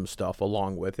learning some stuff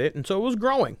along with it, and so it was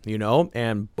growing,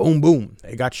 and boom,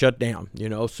 it got shut down,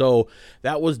 so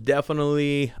that was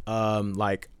definitely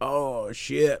like, oh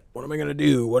shit, what am I gonna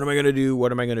do?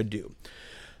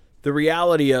 The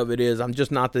reality of it is I'm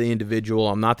just not the individual.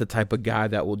 I'm not the type of guy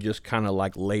that will just kind of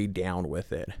like lay down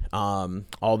with it.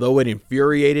 Although it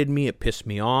infuriated me, it pissed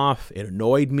me off, it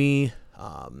annoyed me,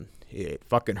 it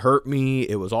fucking hurt me.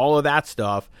 It was all of that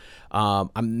stuff.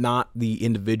 I'm not the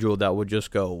individual that would just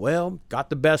go, well,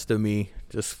 got the best of me.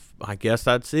 I guess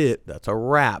that's it. That's a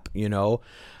wrap,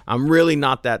 I'm really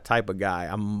not that type of guy.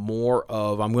 I'm more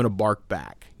of, I'm going to bark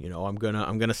back. I'm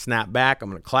going to snap back. I'm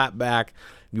going to clap back.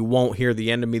 You won't hear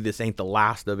the end of me. This ain't the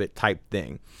last of it type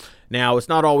thing. Now, it's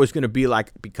not always going to be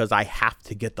like because I have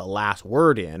to get the last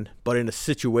word in, but in a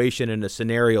situation, in a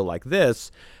scenario like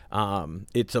this,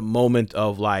 it's a moment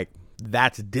of like,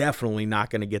 that's definitely not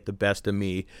going to get the best of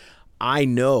me. I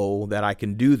know that I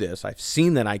can do this. I've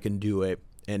seen that I can do it.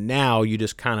 And now you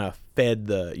just kind of fed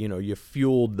you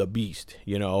fueled the beast,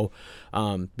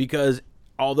 because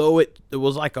although it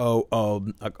was like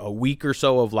a week or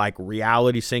so of like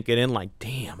reality sinking in, like,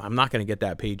 damn, I'm not going to get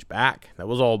that page back. That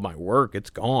was all my work.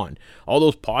 It's gone. All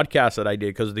those podcasts that I did,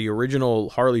 because the original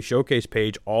Harley Showcase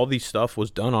page, all these stuff was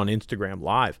done on Instagram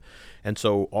Live. And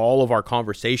so all of our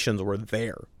conversations were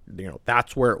there.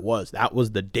 That's where it was. That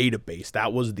was the database.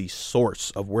 That was the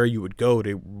source of where you would go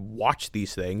to watch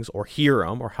these things or hear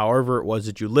them or however it was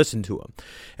that you listened to them.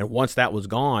 And once that was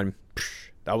gone,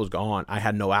 that was gone. I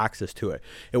had no access to it.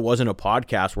 It wasn't a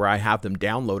podcast where I have them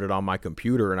downloaded on my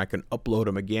computer and I can upload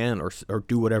them again or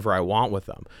do whatever I want with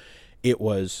them. It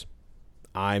was,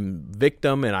 I'm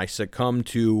victim and I succumb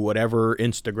to whatever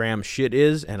Instagram shit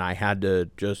is, and I had to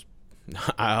just,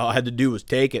 all I had to do was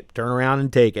take it, turn around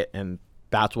and take it, and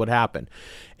that's what happened.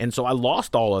 And so I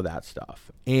lost all of that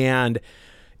stuff. And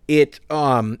it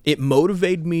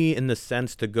motivated me in the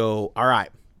sense to go, all right,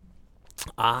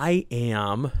 I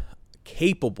am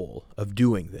capable of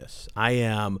doing this. I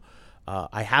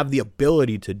have the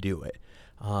ability to do it.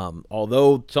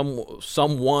 Although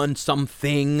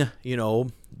something,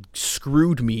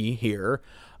 screwed me here,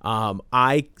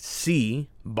 I see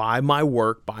by my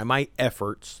work, by my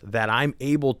efforts, that I'm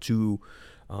able to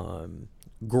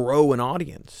grow an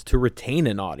audience, to retain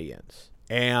an audience.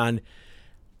 And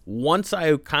once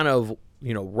I kind of,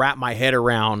 wrap my head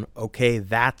around, okay,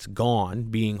 that's gone,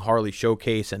 being Harley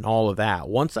Showcase and all of that.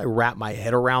 Once I wrap my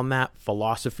head around that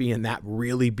philosophy and that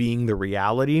really being the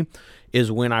reality,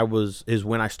 is when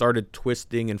I started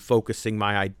twisting and focusing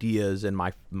my ideas and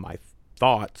my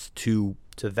thoughts to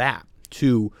that,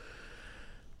 to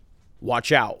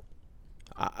watch out.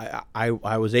 I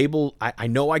was able, I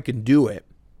know I can do it.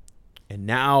 And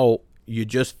now you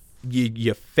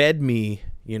fed me,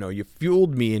 you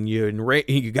fueled me, and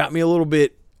you got me a little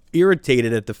bit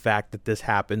irritated at the fact that this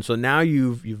happened. So now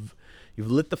you've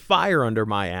lit the fire under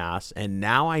my ass, and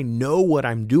now I know what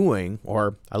I'm doing,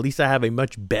 or at least I have a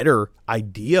much better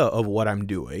idea of what I'm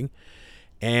doing.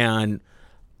 And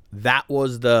that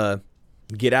was the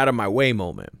get out of my way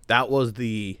moment. That was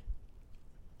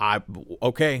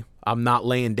I'm not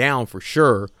laying down for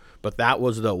sure. But that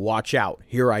was the watch out.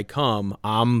 Here I come.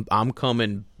 I'm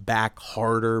coming back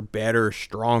harder, better,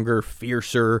 stronger,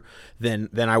 fiercer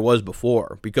than I was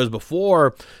before. Because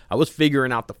before, I was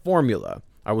figuring out the formula.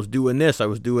 I was doing this, I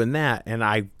was doing that. And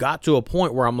I got to a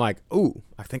point where I'm like, ooh,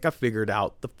 I think I figured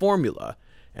out the formula.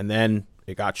 And then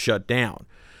it got shut down.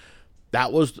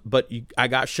 I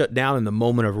got shut down in the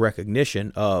moment of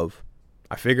recognition of,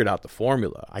 I figured out the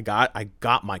formula. I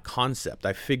got my concept.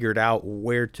 I figured out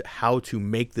how to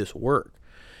make this work.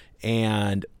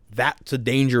 And that's a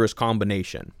dangerous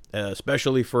combination,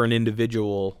 especially for an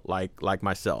individual like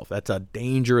myself. That's a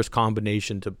dangerous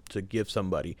combination to give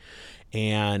somebody.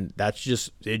 And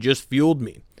it just fueled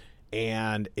me.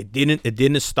 And it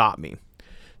didn't stop me.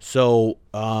 So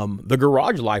the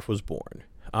Garage Life was born.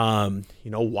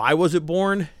 Why was it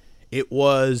born? It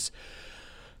was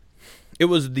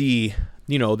the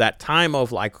that time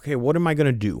of like, okay, what am I going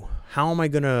to do? How am I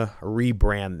going to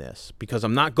rebrand this? Because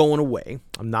I'm not going away.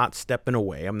 I'm not stepping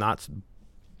away. I'm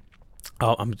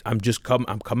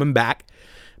coming back.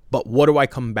 But what do I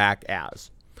come back as?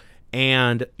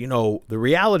 And, the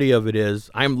reality of it is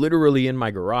I'm literally in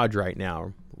my garage right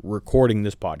now recording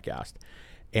this podcast.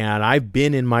 And I've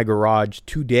been in my garage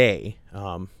today,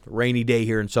 rainy day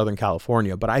here in Southern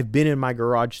California, but I've been in my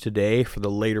garage today for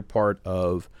the later part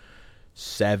of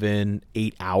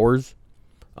 7-8 hours,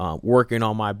 working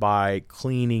on my bike,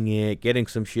 cleaning it, getting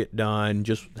some shit done,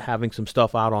 just having some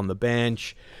stuff out on the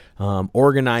bench,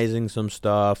 organizing some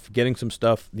stuff, getting some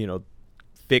stuff,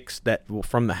 fixed that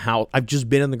from the house. I've just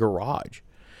been in the garage,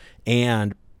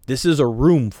 and this is a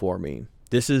room for me.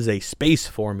 This is a space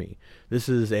for me. This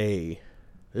is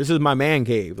my man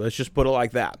cave. Let's just put it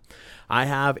like that. I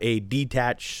have a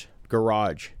detached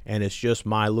garage, and it's just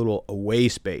my little away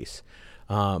space.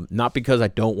 Not because I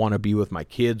don't want to be with my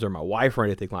kids or my wife or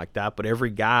anything like that, but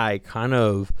every guy kind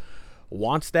of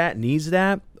wants that, needs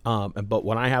that. But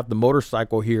when I have the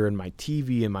motorcycle here and my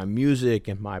TV and my music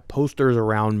and my posters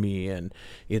around me, and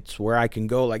it's where I can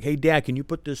go like, hey, Dad, can you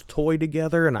put this toy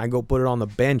together? And I go put it on the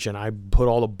bench, and I put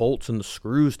all the bolts and the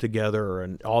screws together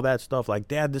and all that stuff. Like,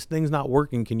 Dad, this thing's not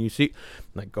working. Can you see?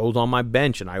 And it goes on my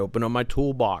bench, and I open up my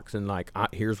toolbox, and like,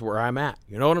 here's where I'm at.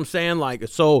 You know what I'm saying? Like,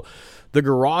 so the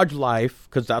garage life,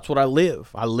 because that's what I live.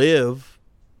 I live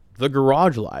the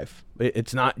garage life.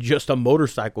 It's not just a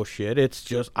motorcycle shit. It's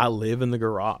just I live in the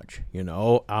garage,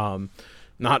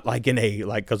 not like in a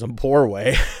because I'm poor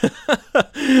way.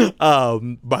 By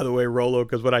the way, Rolo,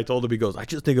 because when I told him, he goes, I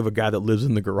just think of a guy that lives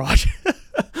in the garage.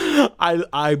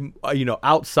 I'm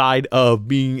outside of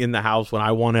being in the house when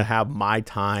I want to have my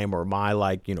time or my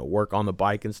work on the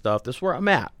bike and stuff. This is where I'm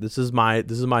at. This is my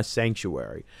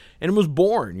sanctuary, and it was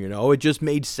born. It just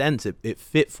made sense. It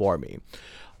fit for me.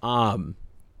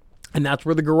 And that's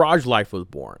where the garage life was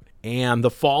born. And the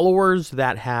followers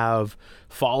that have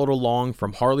followed along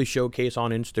from Harley Showcase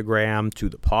on Instagram to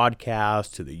the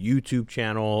podcast to the YouTube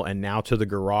channel and now to the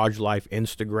Garage Life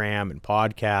Instagram and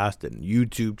podcast and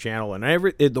YouTube channel and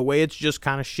the way it's just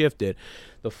kind of shifted.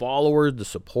 The followers, the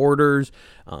supporters,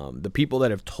 the people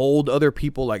that have told other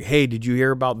people like, hey, did you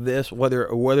hear about this? Whether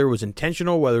it was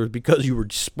intentional, whether it was because you were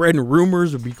spreading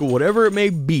rumors or whatever it may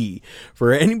be.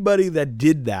 For anybody that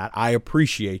did that, I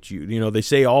appreciate you. They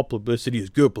say all publicity is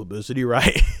good publicity,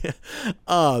 right?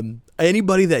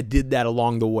 Anybody that did that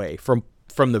along the way from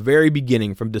the very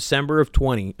beginning, from December of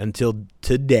 20 until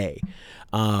today,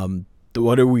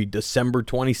 what are we, December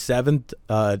 27th,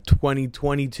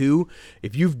 2022?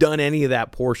 If you've done any of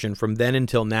that portion from then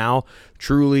until now,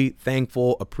 truly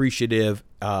thankful, appreciative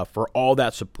for all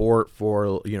that support,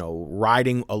 for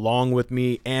riding along with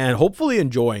me and hopefully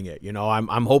enjoying it.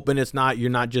 I'm hoping you're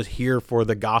not just here for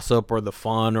the gossip or the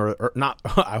fun or not.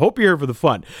 I hope you're here for the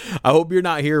fun. I hope you're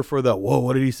not here for the whoa,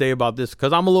 what did he say about this?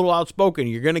 Because I'm a little outspoken.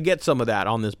 You're gonna get some of that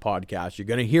on this podcast. You're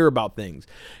gonna hear about things,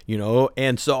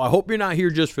 and so I hope you're not here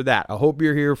just for that. I hope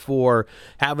you're here for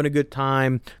having a good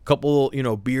time, couple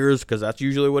beers, because that's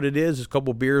usually what it is. There's a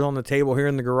couple beers on the table here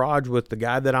in the garage with the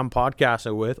guy that I'm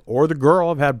podcasting with, or the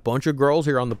girl. I've had a bunch of girls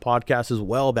here on the podcast as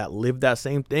well that live that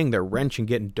same thing. They're wrenching,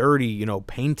 getting dirty,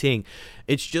 painting.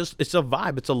 It's a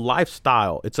vibe. It's a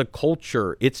lifestyle. It's a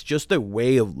culture. It's just a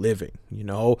way of living,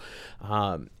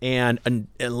 and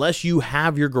unless you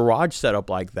have your garage set up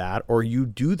like that, or you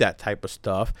do that type of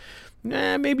stuff,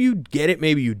 maybe you get it,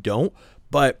 maybe you don't.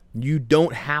 But you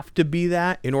don't have to be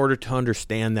that in order to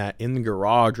understand that in the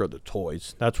garage are the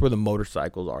toys. That's where the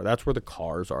motorcycles are. That's where the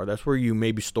cars are. That's where you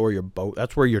maybe store your boat.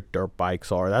 That's where your dirt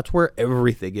bikes are. That's where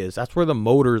everything is. That's where the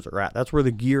motors are at. That's where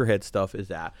the gearhead stuff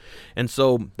is at. And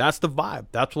so that's the vibe.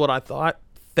 That's what I thought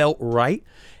felt right.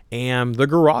 And the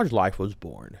garage life was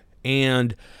born.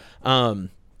 And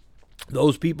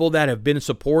those people that have been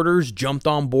supporters jumped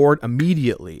on board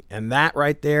immediately. And that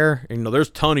right there, there's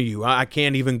a ton of you. I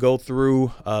can't even go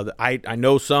through. I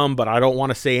know some, but I don't want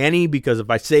to say any, because if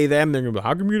I say them, they're going to be,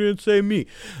 how come you didn't say me?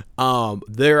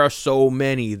 There are so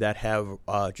many that have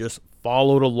just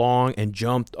followed along and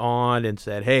jumped on and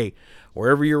said, hey,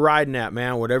 wherever you're riding at,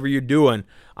 man, whatever you're doing,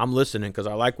 I'm listening because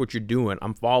I like what you're doing.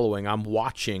 I'm following. I'm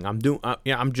watching. I'm going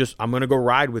to go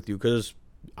ride with you because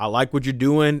I like what you're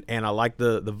doing, and I like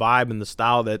the vibe and the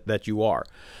style that you are.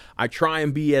 I try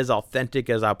and be as authentic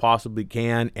as I possibly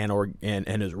can and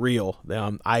as real.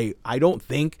 I don't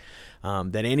think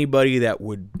that anybody that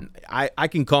would I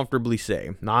can comfortably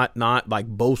say, not like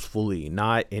boastfully,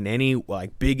 not in any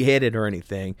like big-headed or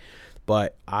anything,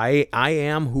 but I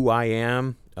am who I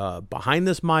am behind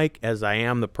this mic, as I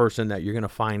am the person that you're going to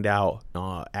find out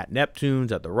at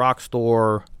Neptune's, at the Rock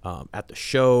Store, at the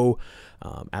show,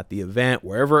 at the event,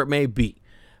 wherever it may be.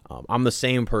 I'm the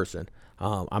same person.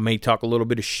 I may talk a little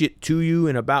bit of shit to you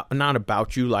and not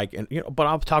about you, like, and but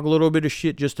I'll talk a little bit of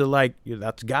shit just to like,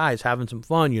 that's guys having some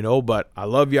fun, but I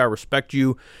love you. I respect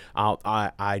you.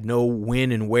 I know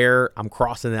when and where I'm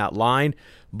crossing that line,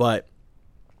 but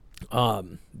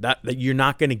that you're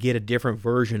not going to get a different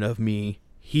version of me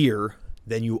here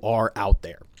than you are out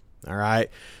there. All right.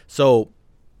 So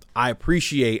I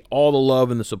appreciate all the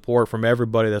love and the support from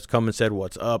everybody that's come and said,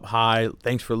 what's up? Hi,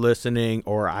 thanks for listening.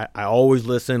 Or I always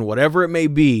listen, whatever it may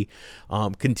be.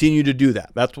 Continue to do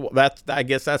that. I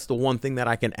guess that's the one thing that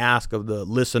I can ask of the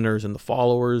listeners and the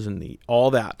followers and all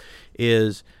that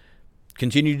is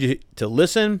continue to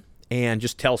listen and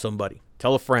just tell somebody,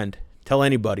 tell a friend, tell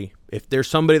anybody. If there's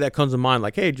somebody that comes to mind,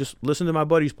 like, hey, just listen to my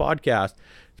buddy's podcast.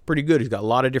 Pretty good. He's got a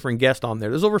lot of different guests on there.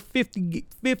 There's over 50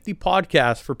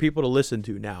 podcasts for people to listen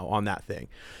to now on that thing.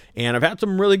 And I've had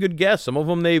some really good guests. Some of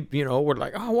them, they, were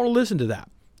like, oh, I want to listen to that.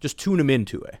 Just tune them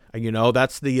into it.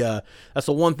 That's the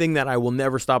one thing that I will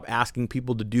never stop asking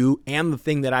people to do, and the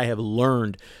thing that I have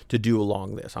learned to do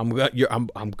along this.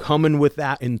 I'm coming with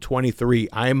that in 23.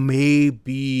 I'm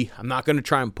not going to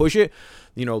try and push it,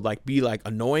 be like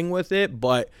annoying with it,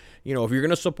 but if you're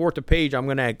going to support the page, I'm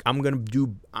going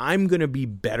to be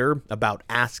better about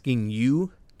asking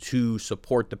you to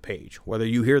support the page. Whether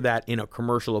you hear that in a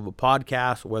commercial of a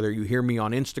podcast, whether you hear me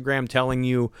on Instagram telling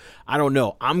you, I don't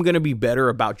know. I'm going to be better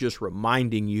about just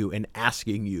reminding you and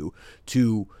asking you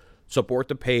to support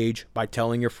the page by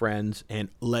telling your friends and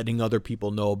letting other people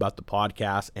know about the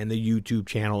podcast and the YouTube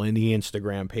channel and the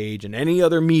Instagram page and any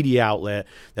other media outlet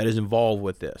that is involved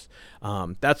with this.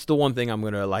 That's the one thing I'm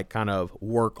going to kind of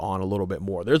work on a little bit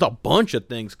more. There's a bunch of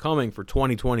things coming for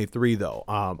 2023 though.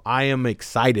 I am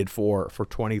excited for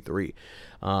 23.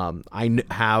 I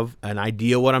have an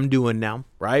idea what I'm doing now,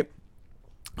 right?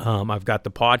 I've got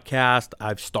the podcast.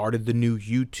 I've started the new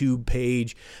YouTube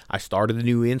page. I started the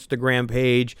new Instagram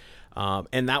page.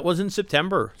 And that was in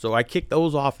September. So I kicked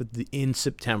those off in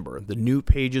September. The new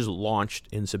pages launched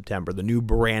in September. The new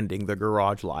branding, the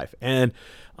Garage Life. And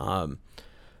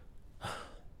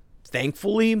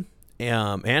thankfully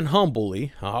and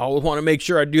humbly, I always want to make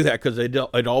sure I do that because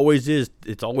it always is.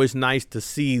 It's always nice to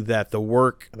see that the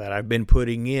work that I've been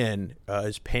putting in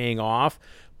is paying off.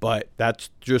 But that's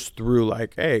just through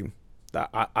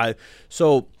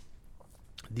so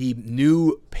the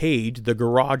new page, the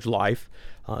Garage Life,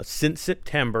 since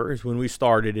September is when we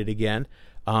started it again,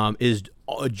 is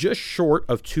just short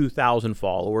of 2,000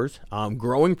 followers,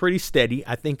 growing pretty steady.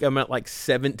 I think I'm at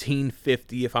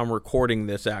 1,750 if I'm recording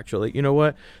this actually. You know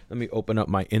what? Let me open up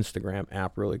my Instagram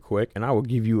app really quick and I will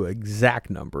give you an exact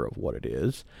number of what it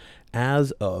is. As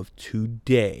of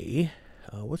today,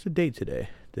 what's the date today?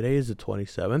 Today is the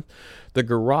 27th. The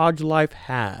Garage Life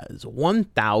has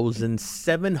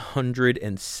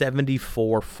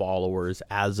 1,774 followers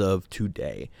as of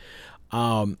today.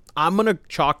 I'm going to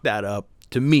chalk that up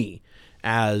to me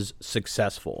as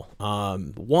successful.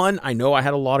 One, I know I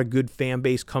had a lot of good fan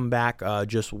base come back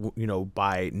just,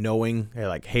 by knowing,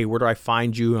 hey, where do I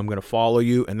find you? I'm going to follow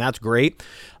you, and that's great.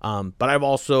 But I've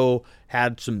also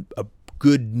had some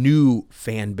good new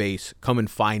fan base come and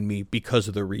find me because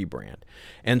of the rebrand.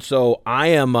 And so I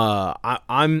am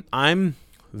I'm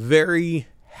very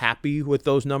happy with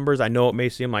those numbers. I know it may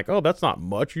seem like, oh, that's not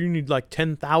much. You need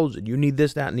 10,000. You need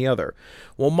this, that, and the other.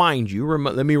 Well, mind you,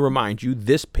 let me remind you,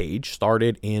 this page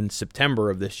started in September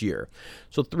of this year.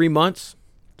 So 3 months,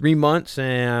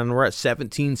 and we're at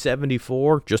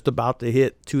 1,774, just about to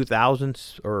hit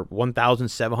 2,000 or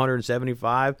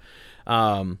 1,775.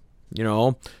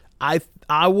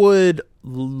 I would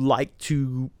like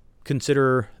to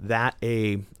consider that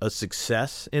a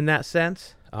success in that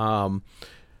sense. So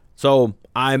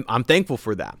I'm thankful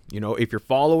for that. If you're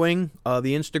following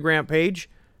the Instagram page,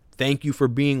 thank you for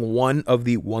being one of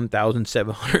the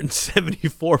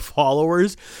 1,774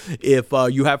 followers. If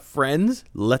you have friends,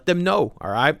 let them know.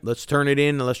 All right, let's turn it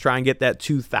in and let's try and get that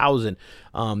 2,000.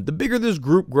 The bigger this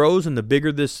group grows and the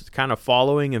bigger this kind of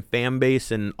following and fan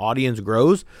base and audience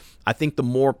grows, I think the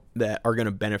more that are going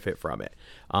to benefit from it.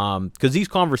 Because these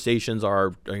conversations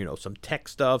are, some tech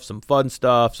stuff, some fun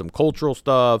stuff, some cultural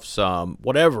stuff, some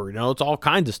whatever, it's all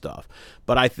kinds of stuff.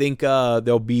 But I think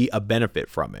there'll be a benefit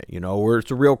from it, where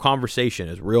it's a real conversation.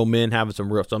 It's real men having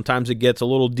sometimes it gets a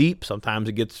little deep, sometimes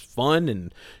it gets fun,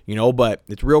 and, but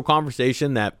it's real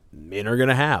conversation that men are going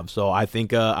to have. So I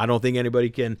think, I don't think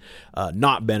anybody can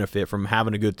not benefit from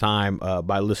having a good time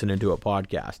by listening to a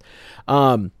podcast.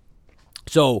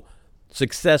 So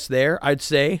success there, I'd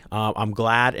say. I'm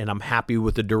glad and I'm happy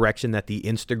with the direction that the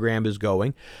Instagram is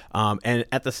going. And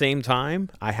at the same time,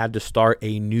 I had to start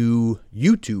a new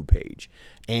YouTube page.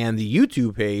 And the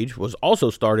YouTube page was also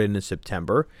started in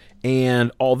September.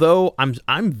 And although I'm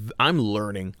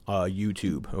learning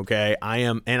YouTube, okay,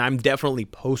 I'm definitely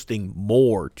posting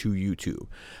more to YouTube.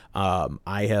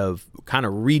 I have kind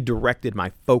of redirected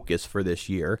my focus for this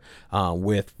year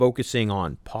with focusing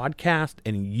on podcast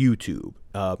and YouTube.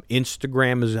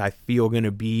 Instagram is, I feel, going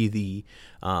to be the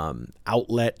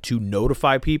outlet to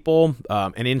notify people,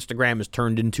 and Instagram has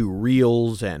turned into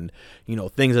Reels and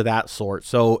things of that sort.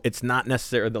 So it's not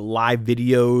necessarily the live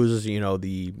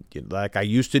videos, like I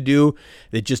used to do.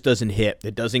 It just doesn't hit.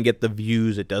 It doesn't get the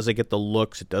views. It doesn't get the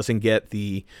looks. It doesn't get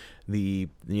it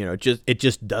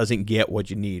just doesn't get what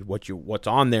you need. What's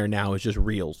on there now is just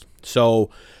Reels. So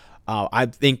I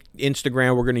think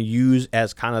Instagram we're going to use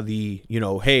as kind of the,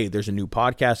 hey, there's a new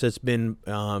podcast that's been,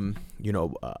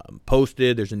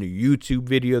 posted. There's a new YouTube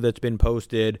video that's been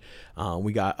posted.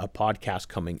 We got a podcast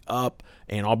coming up,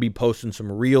 and I'll be posting some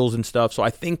reels and stuff. So I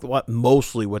think what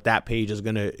that page is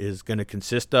gonna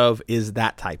consist of is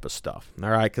that type of stuff. All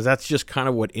right, because that's just kind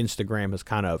of what Instagram has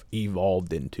kind of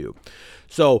evolved into.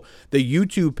 So the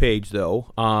YouTube page,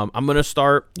 though, I'm gonna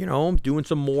start, doing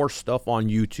some more stuff on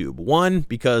YouTube. One,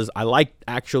 because I like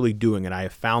actually doing it. I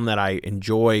have found that I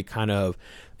enjoy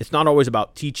it's not always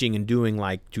about teaching and doing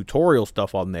like tutorial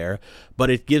stuff on there, but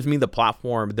it gives me the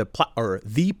platform. The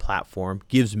platform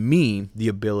gives me the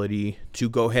ability to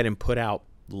go ahead and put out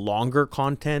longer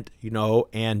content,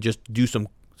 and just do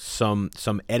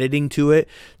some editing to it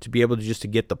to be able to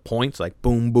get the points, like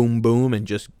boom, boom, boom, and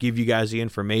just give you guys the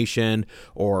information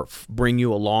or bring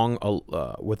you along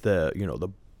with the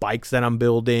bikes that I'm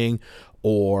building,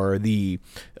 or the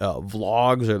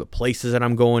vlogs, or the places that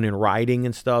I'm going and riding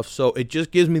and stuff. So it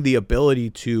just gives me the ability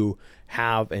to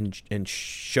have and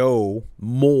show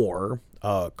more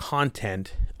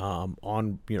content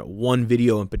on one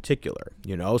video in particular.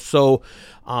 So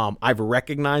I've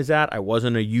recognized that I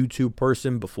wasn't a YouTube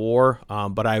person before,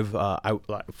 but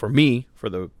for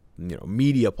the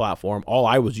media platform, all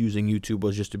I was using YouTube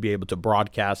was just to be able to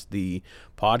broadcast the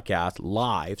podcast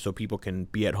live so people can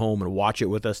be at home and watch it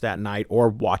with us that night, or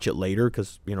watch it later,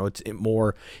 because it's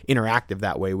more interactive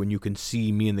that way when you can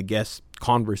see me and the guests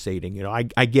conversating.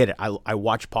 I get it. I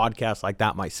watch podcasts like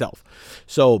that myself.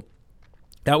 So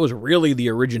that was really the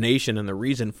origination and the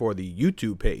reason for the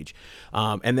YouTube page.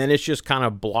 And then it's just kind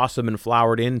of blossomed and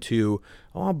flowered into,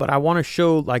 but I want to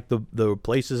show like the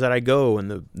places that I go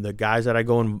and the guys that I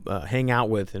go and hang out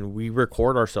with, and we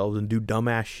record ourselves and do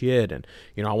dumbass shit. And,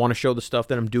 I want to show the stuff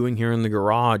that I'm doing here in the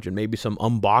garage, and maybe some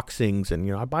unboxings.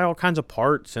 And, I buy all kinds of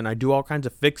parts and I do all kinds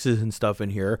of fixes and stuff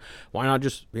in here. Why not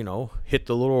just, hit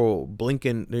the little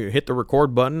hit the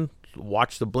record button,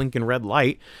 watch the blinking red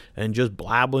light, and just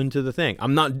blab into the thing.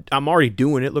 I'm already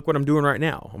doing it. Look what I'm doing right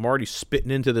now. I'm already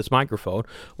spitting into this microphone.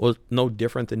 Well, it's no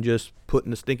different than just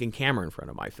putting the stinking camera in front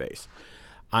of my face.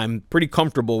 I'm pretty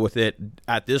comfortable with it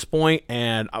at this point,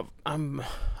 and I'm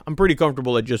pretty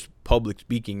comfortable at just public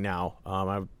speaking now.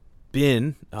 I've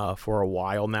been for a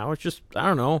while now. It's just, I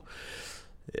don't know.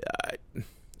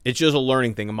 It's just a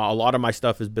learning thing. A lot of my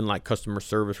stuff has been like customer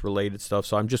service related stuff,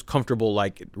 so I'm just comfortable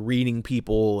like reading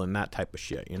people and that type of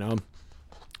shit,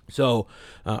 So,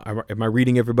 am I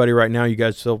reading everybody right now? You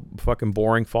guys so fucking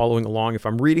boring following along. If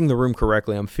I'm reading the room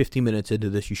correctly, I'm 50 minutes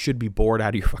into this. You should be bored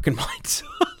out of your fucking minds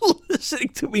listening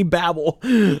to me babble.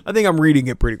 I think I'm reading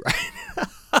it pretty right.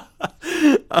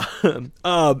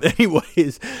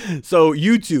 Anyways, so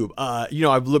YouTube,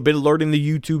 I've been learning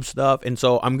the YouTube stuff, and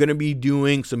so I'm going to be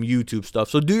doing some YouTube stuff.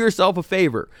 So do yourself a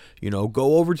favor,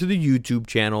 go over to the YouTube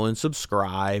channel and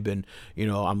subscribe. And,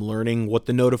 I'm learning what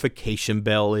the notification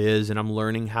bell is, and I'm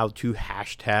learning how to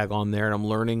hashtag on there, and I'm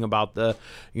learning about the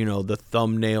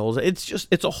thumbnails.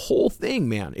 It's a whole thing,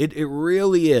 man. It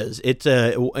really is.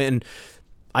 And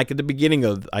like at the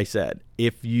beginning I said,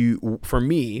 for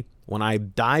me, when I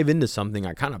dive into something,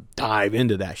 I kind of dive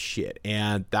into that shit.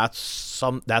 And that's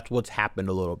what's happened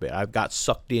a little bit. I've got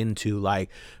sucked into like,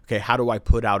 okay, how do I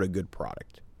put out a good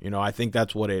product? I think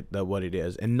that's what it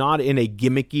is. And not in a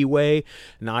gimmicky way,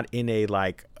 not in a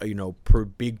like,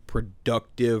 big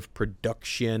productive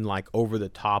production, like over the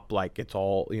top, like it's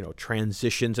all,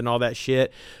 transitions and all that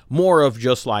shit. More of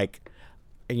just like,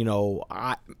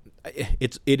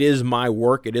 it is my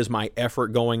work. It is my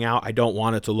effort going out. I don't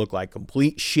want it to look like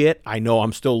complete shit. I know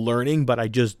I'm still learning, but I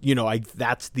just,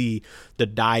 that's the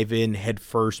dive in head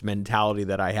first mentality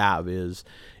that I have is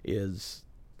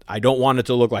I don't want it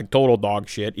to look like total dog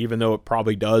shit, even though it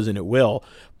probably does and it will.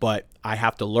 But I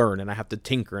have to learn and I have to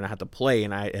tinker and I have to play.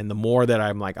 And the more that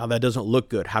I'm like, oh, that doesn't look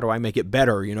good. How do I make it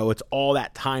better? It's all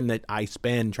that time that I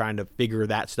spend trying to figure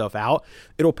that stuff out.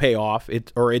 It'll pay off.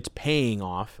 It's paying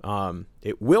off.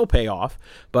 It will pay off,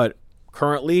 but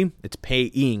currently it's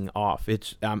paying off.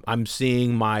 I'm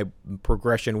seeing my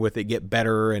progression with it get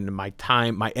better, and my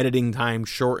editing time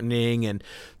shortening, and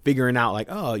figuring out like,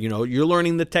 oh, you're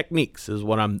learning the techniques is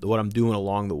what I'm doing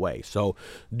along the way. So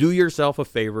do yourself a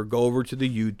favor, go over to the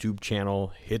YouTube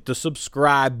channel, hit the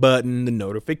subscribe button, the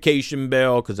notification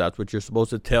bell, because that's what you're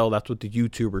supposed to tell. That's what the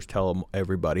YouTubers tell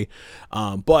everybody.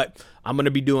 But I'm going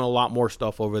to be doing a lot more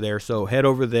stuff over there. So head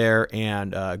over there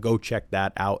and go check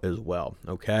that out as well.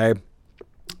 Okay.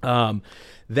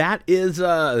 That is,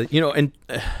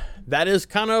 that is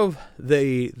kind of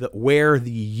the where the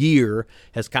year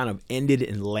has kind of ended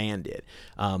and landed.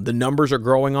 The numbers are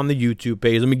growing on the YouTube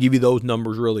page. Let me give you those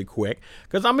numbers really quick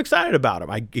because I'm excited about them.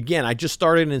 I just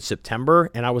started in September,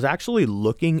 and I was actually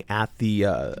looking at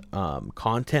the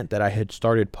content that I had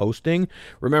started posting.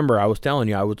 Remember, I was telling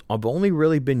you I've only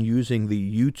really been using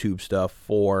the YouTube stuff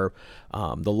for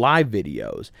the live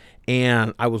videos.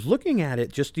 And I was looking at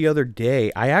it just the other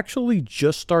day. I actually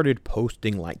just started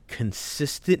posting like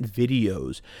consistent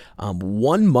videos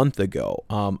 1 month ago.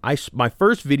 My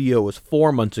first video was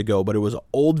 4 months ago, but it was an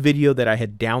old video that I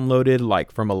had downloaded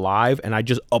like from a live, and I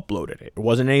just uploaded it. It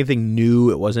wasn't anything new.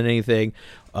 It wasn't anything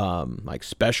like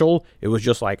special. It was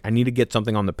just like I need to get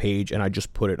something on the page, and I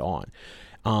just put it on.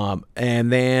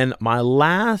 And then my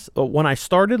last, when I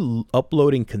started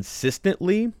uploading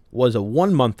consistently was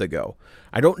 1 month ago.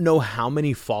 I don't know how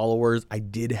many followers I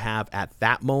did have at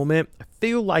that moment. I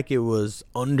feel like it was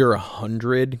under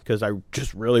 100 because I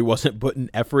just really wasn't putting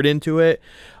effort into it.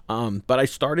 But I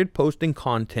started posting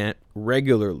content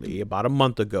regularly about a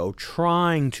month ago,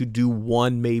 trying to do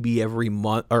one maybe every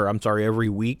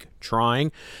week,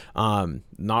 trying.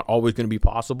 Not always going to be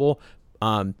possible.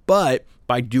 But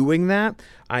by doing that,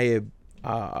 I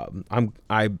was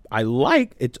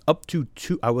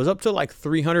up to like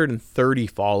 330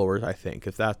 followers, I think,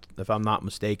 if I'm not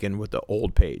mistaken, with the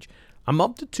old page. I'm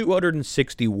up to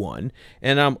 261,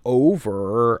 and I'm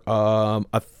over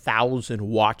 1,000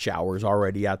 watch hours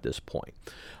already at this point,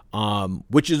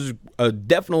 which is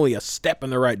definitely a step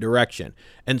in the right direction.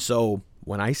 And so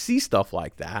when I see stuff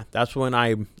like that, that's when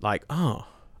I'm like, oh,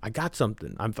 I got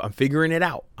something. I'm figuring it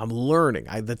out. I'm learning.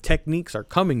 The techniques are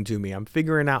coming to me. I'm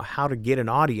figuring out how to get an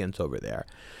audience over there.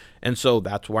 And so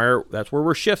that's where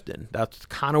we're shifting. That's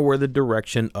kind of where the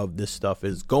direction of this stuff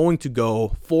is going to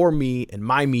go for me and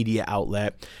my media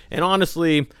outlet. And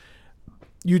honestly,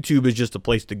 YouTube is just a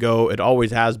place to go. It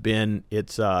always has been.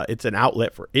 It's an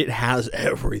outlet it has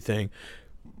everything.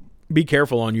 Be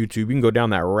careful on YouTube. You can go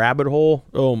down that rabbit hole.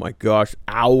 Oh my gosh,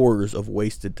 hours of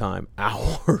wasted time.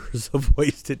 Hours of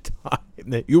wasted time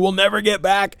that you will never get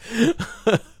back.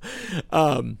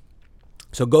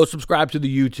 So go subscribe to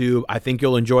the YouTube. I think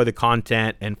you'll enjoy the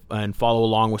content and follow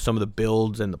along with some of the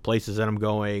builds and the places that I'm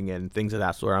going and things of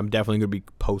that sort. I'm definitely going to be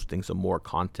posting some more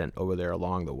content over there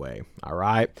along the way. All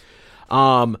right.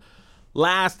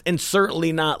 Last and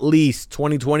certainly not least,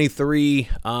 2023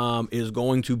 is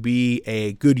going to be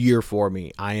a good year for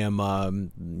me. I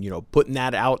am, putting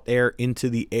that out there into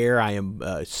the air. I am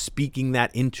speaking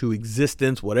that into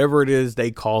existence, whatever it is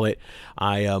they call it.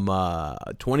 I am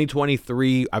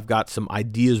 2023. I've got some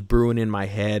ideas brewing in my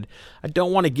head. I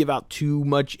don't want to give out too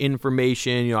much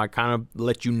information. I kind of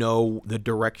let you know the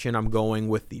direction I'm going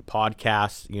with the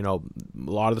podcast. A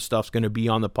lot of the stuff's going to be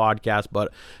on the podcast,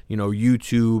 but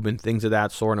YouTube and things of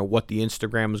that sort, and what the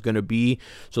Instagram is going to be.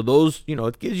 So those,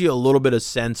 it gives you a little bit of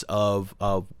sense of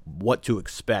what to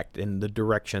expect and the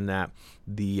direction that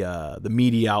the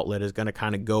media outlet is going to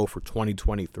kind of go for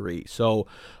 2023. So,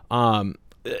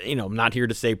 I'm not here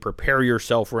to say prepare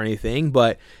yourself or anything,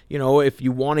 but if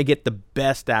you want to get the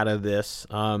best out of this,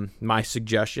 my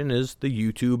suggestion is the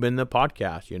YouTube and the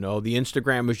podcast. The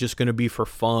Instagram is just going to be for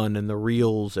fun, and the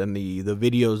reels and the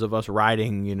videos of us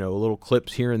riding, little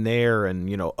clips here and there, and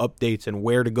updates and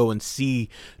where to go and see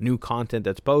new content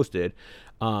that's posted.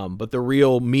 But the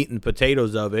real meat and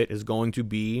potatoes of it is going to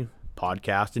be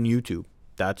podcast and YouTube.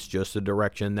 That's just the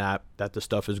direction that the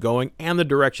stuff is going, and the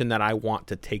direction that I want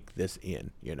to take this in,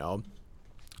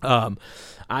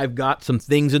 I've got some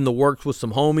things in the works with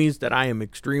some homies that I am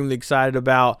extremely excited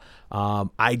about.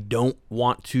 I don't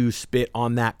want to spit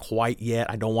on that quite yet.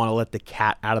 I don't want to let the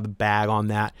cat out of the bag on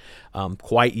that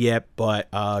quite yet, but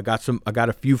I got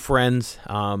a few friends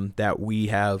that we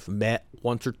have met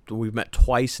we've met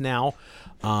twice now,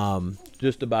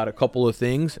 just about a couple of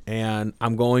things, and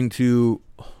I'm going to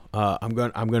I'm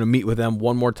gonna meet with them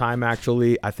one more time,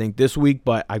 actually, I think this week.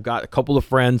 But I've got a couple of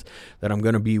friends that I'm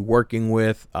gonna be working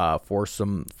with for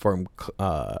some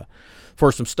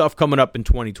stuff coming up in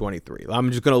 2023.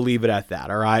 I'm just gonna leave it at that.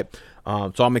 All right.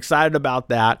 So I'm excited about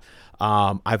that.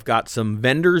 I've got some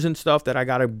vendors and stuff that I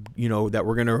got to, that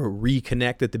we're going to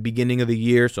reconnect at the beginning of the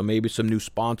year. So maybe some new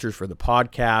sponsors for the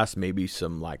podcast, maybe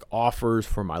some like offers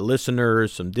for my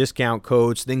listeners, some discount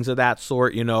codes, things of that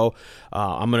sort.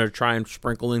 I'm going to try and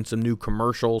sprinkle in some new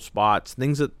commercial spots,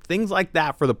 things like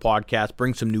that for the podcast,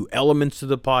 bring some new elements to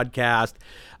the podcast.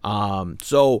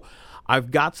 So I've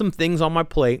got some things on my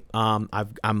plate.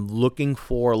 I'm looking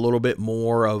for a little bit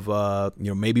more of,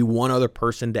 maybe one other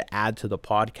person to add to the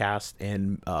podcast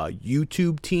and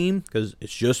YouTube team, because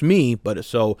it's just me. But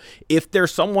so if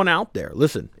there's someone out there,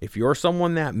 listen, if you're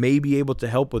someone that may be able to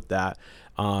help with that,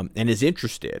 and is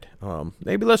interested,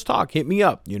 maybe let's talk. Hit me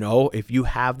up. If you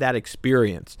have that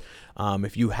experience,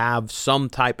 if you have some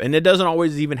type, and it doesn't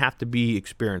always even have to be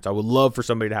experience. I would love for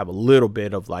somebody to have a little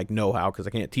bit of like know-how, because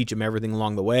I can't teach them everything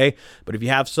along the way. But if you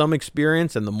have some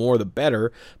experience, and the more the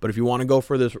better. But if you want to go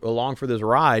along for this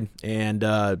ride, and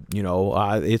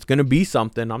it's going to be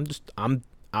something.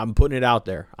 I'm putting it out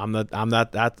there. I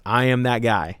am that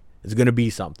guy. It's going to be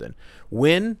something.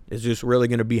 When is just really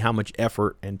going to be how much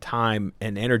effort and time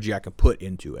and energy I can put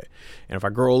into it. And if I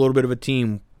grow a little bit of a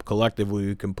team, collectively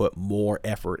we can put more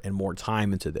effort and more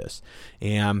time into this.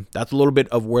 And that's a little bit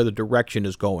of where the direction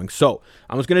is going. So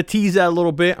I'm just going to tease that a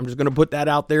little bit. I'm just going to put that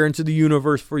out there into the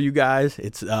universe for you guys.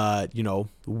 It's,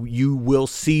 you will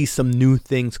see some new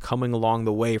things coming along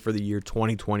the way for the year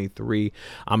 2023.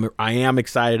 I am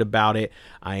excited about it.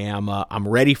 I'm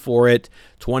ready for it.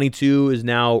 22 is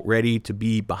now ready to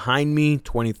be behind me.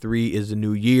 23 is a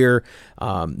new year.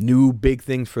 New big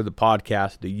things for the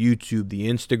podcast, the YouTube, the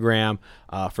Instagram.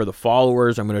 For the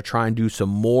followers, I'm going to try and do some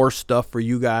more stuff for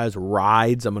you guys.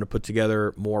 Rides. I'm going to put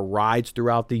together more rides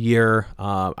throughout the year.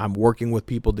 I'm working with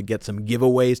people to get some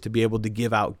giveaways to be able to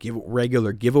give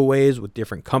regular giveaways with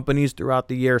different companies throughout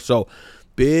the year. So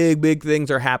big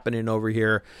things are happening over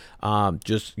here.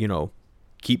 Just,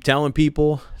 keep telling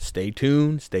people, stay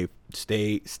tuned,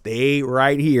 stay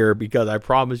right here, because I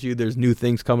promise you there's new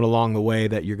things coming along the way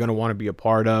that you're going to want to be a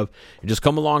part of. And just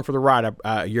come along for the ride.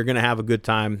 You're going to have a good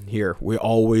time here. We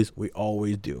always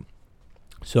do.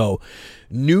 So,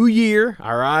 new year,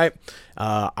 all right?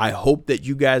 I hope that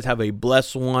you guys have a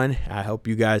blessed one. I hope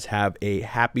you guys have a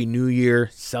happy new year.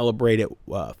 Celebrate it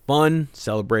fun,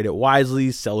 celebrate it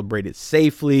wisely, celebrate it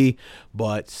safely,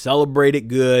 but celebrate it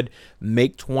good.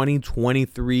 Make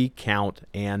 2023 count.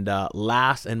 And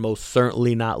last and most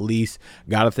certainly not least,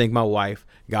 got to thank my wife.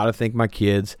 Got to thank my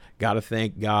kids. Got to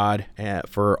thank God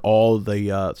for all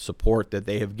the support that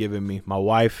they have given me. My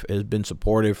wife has been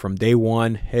supportive from day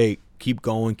one. Hey, keep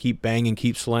going, keep banging,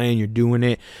 keep slaying. You're doing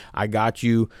it. I got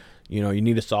you. You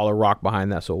need a solid rock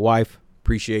behind that. So, wife,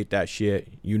 appreciate that shit.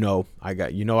 I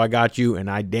got you, and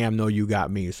I damn know you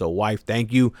got me. So, wife,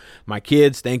 thank you. My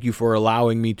kids, thank you for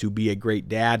allowing me to be a great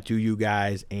dad to you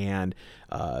guys. And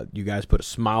you guys put a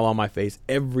smile on my face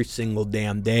every single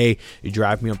damn day. You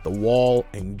drive me up the wall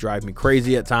and drive me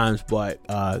crazy at times, but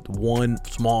one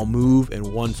small move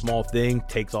and one small thing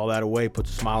takes all that away,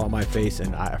 puts a smile on my face,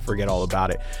 and I forget all about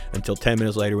it until 10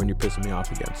 minutes later when you're pissing me off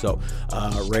again. So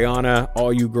Rayana,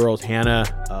 all you girls, Hannah,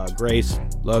 Grace,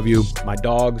 love you. My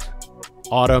dogs,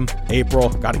 Autumn, April,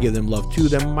 got to give them love too.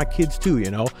 Them, my kids too,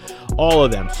 all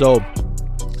of them. So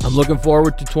I'm looking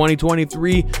forward to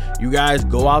 2023. You guys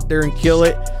go out there and kill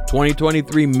it.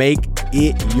 2023, make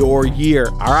it your year.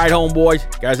 All right,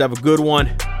 homeboys. Guys, have a good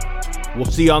one. We'll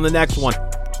see you on the next one.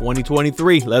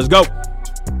 2023. Let's go.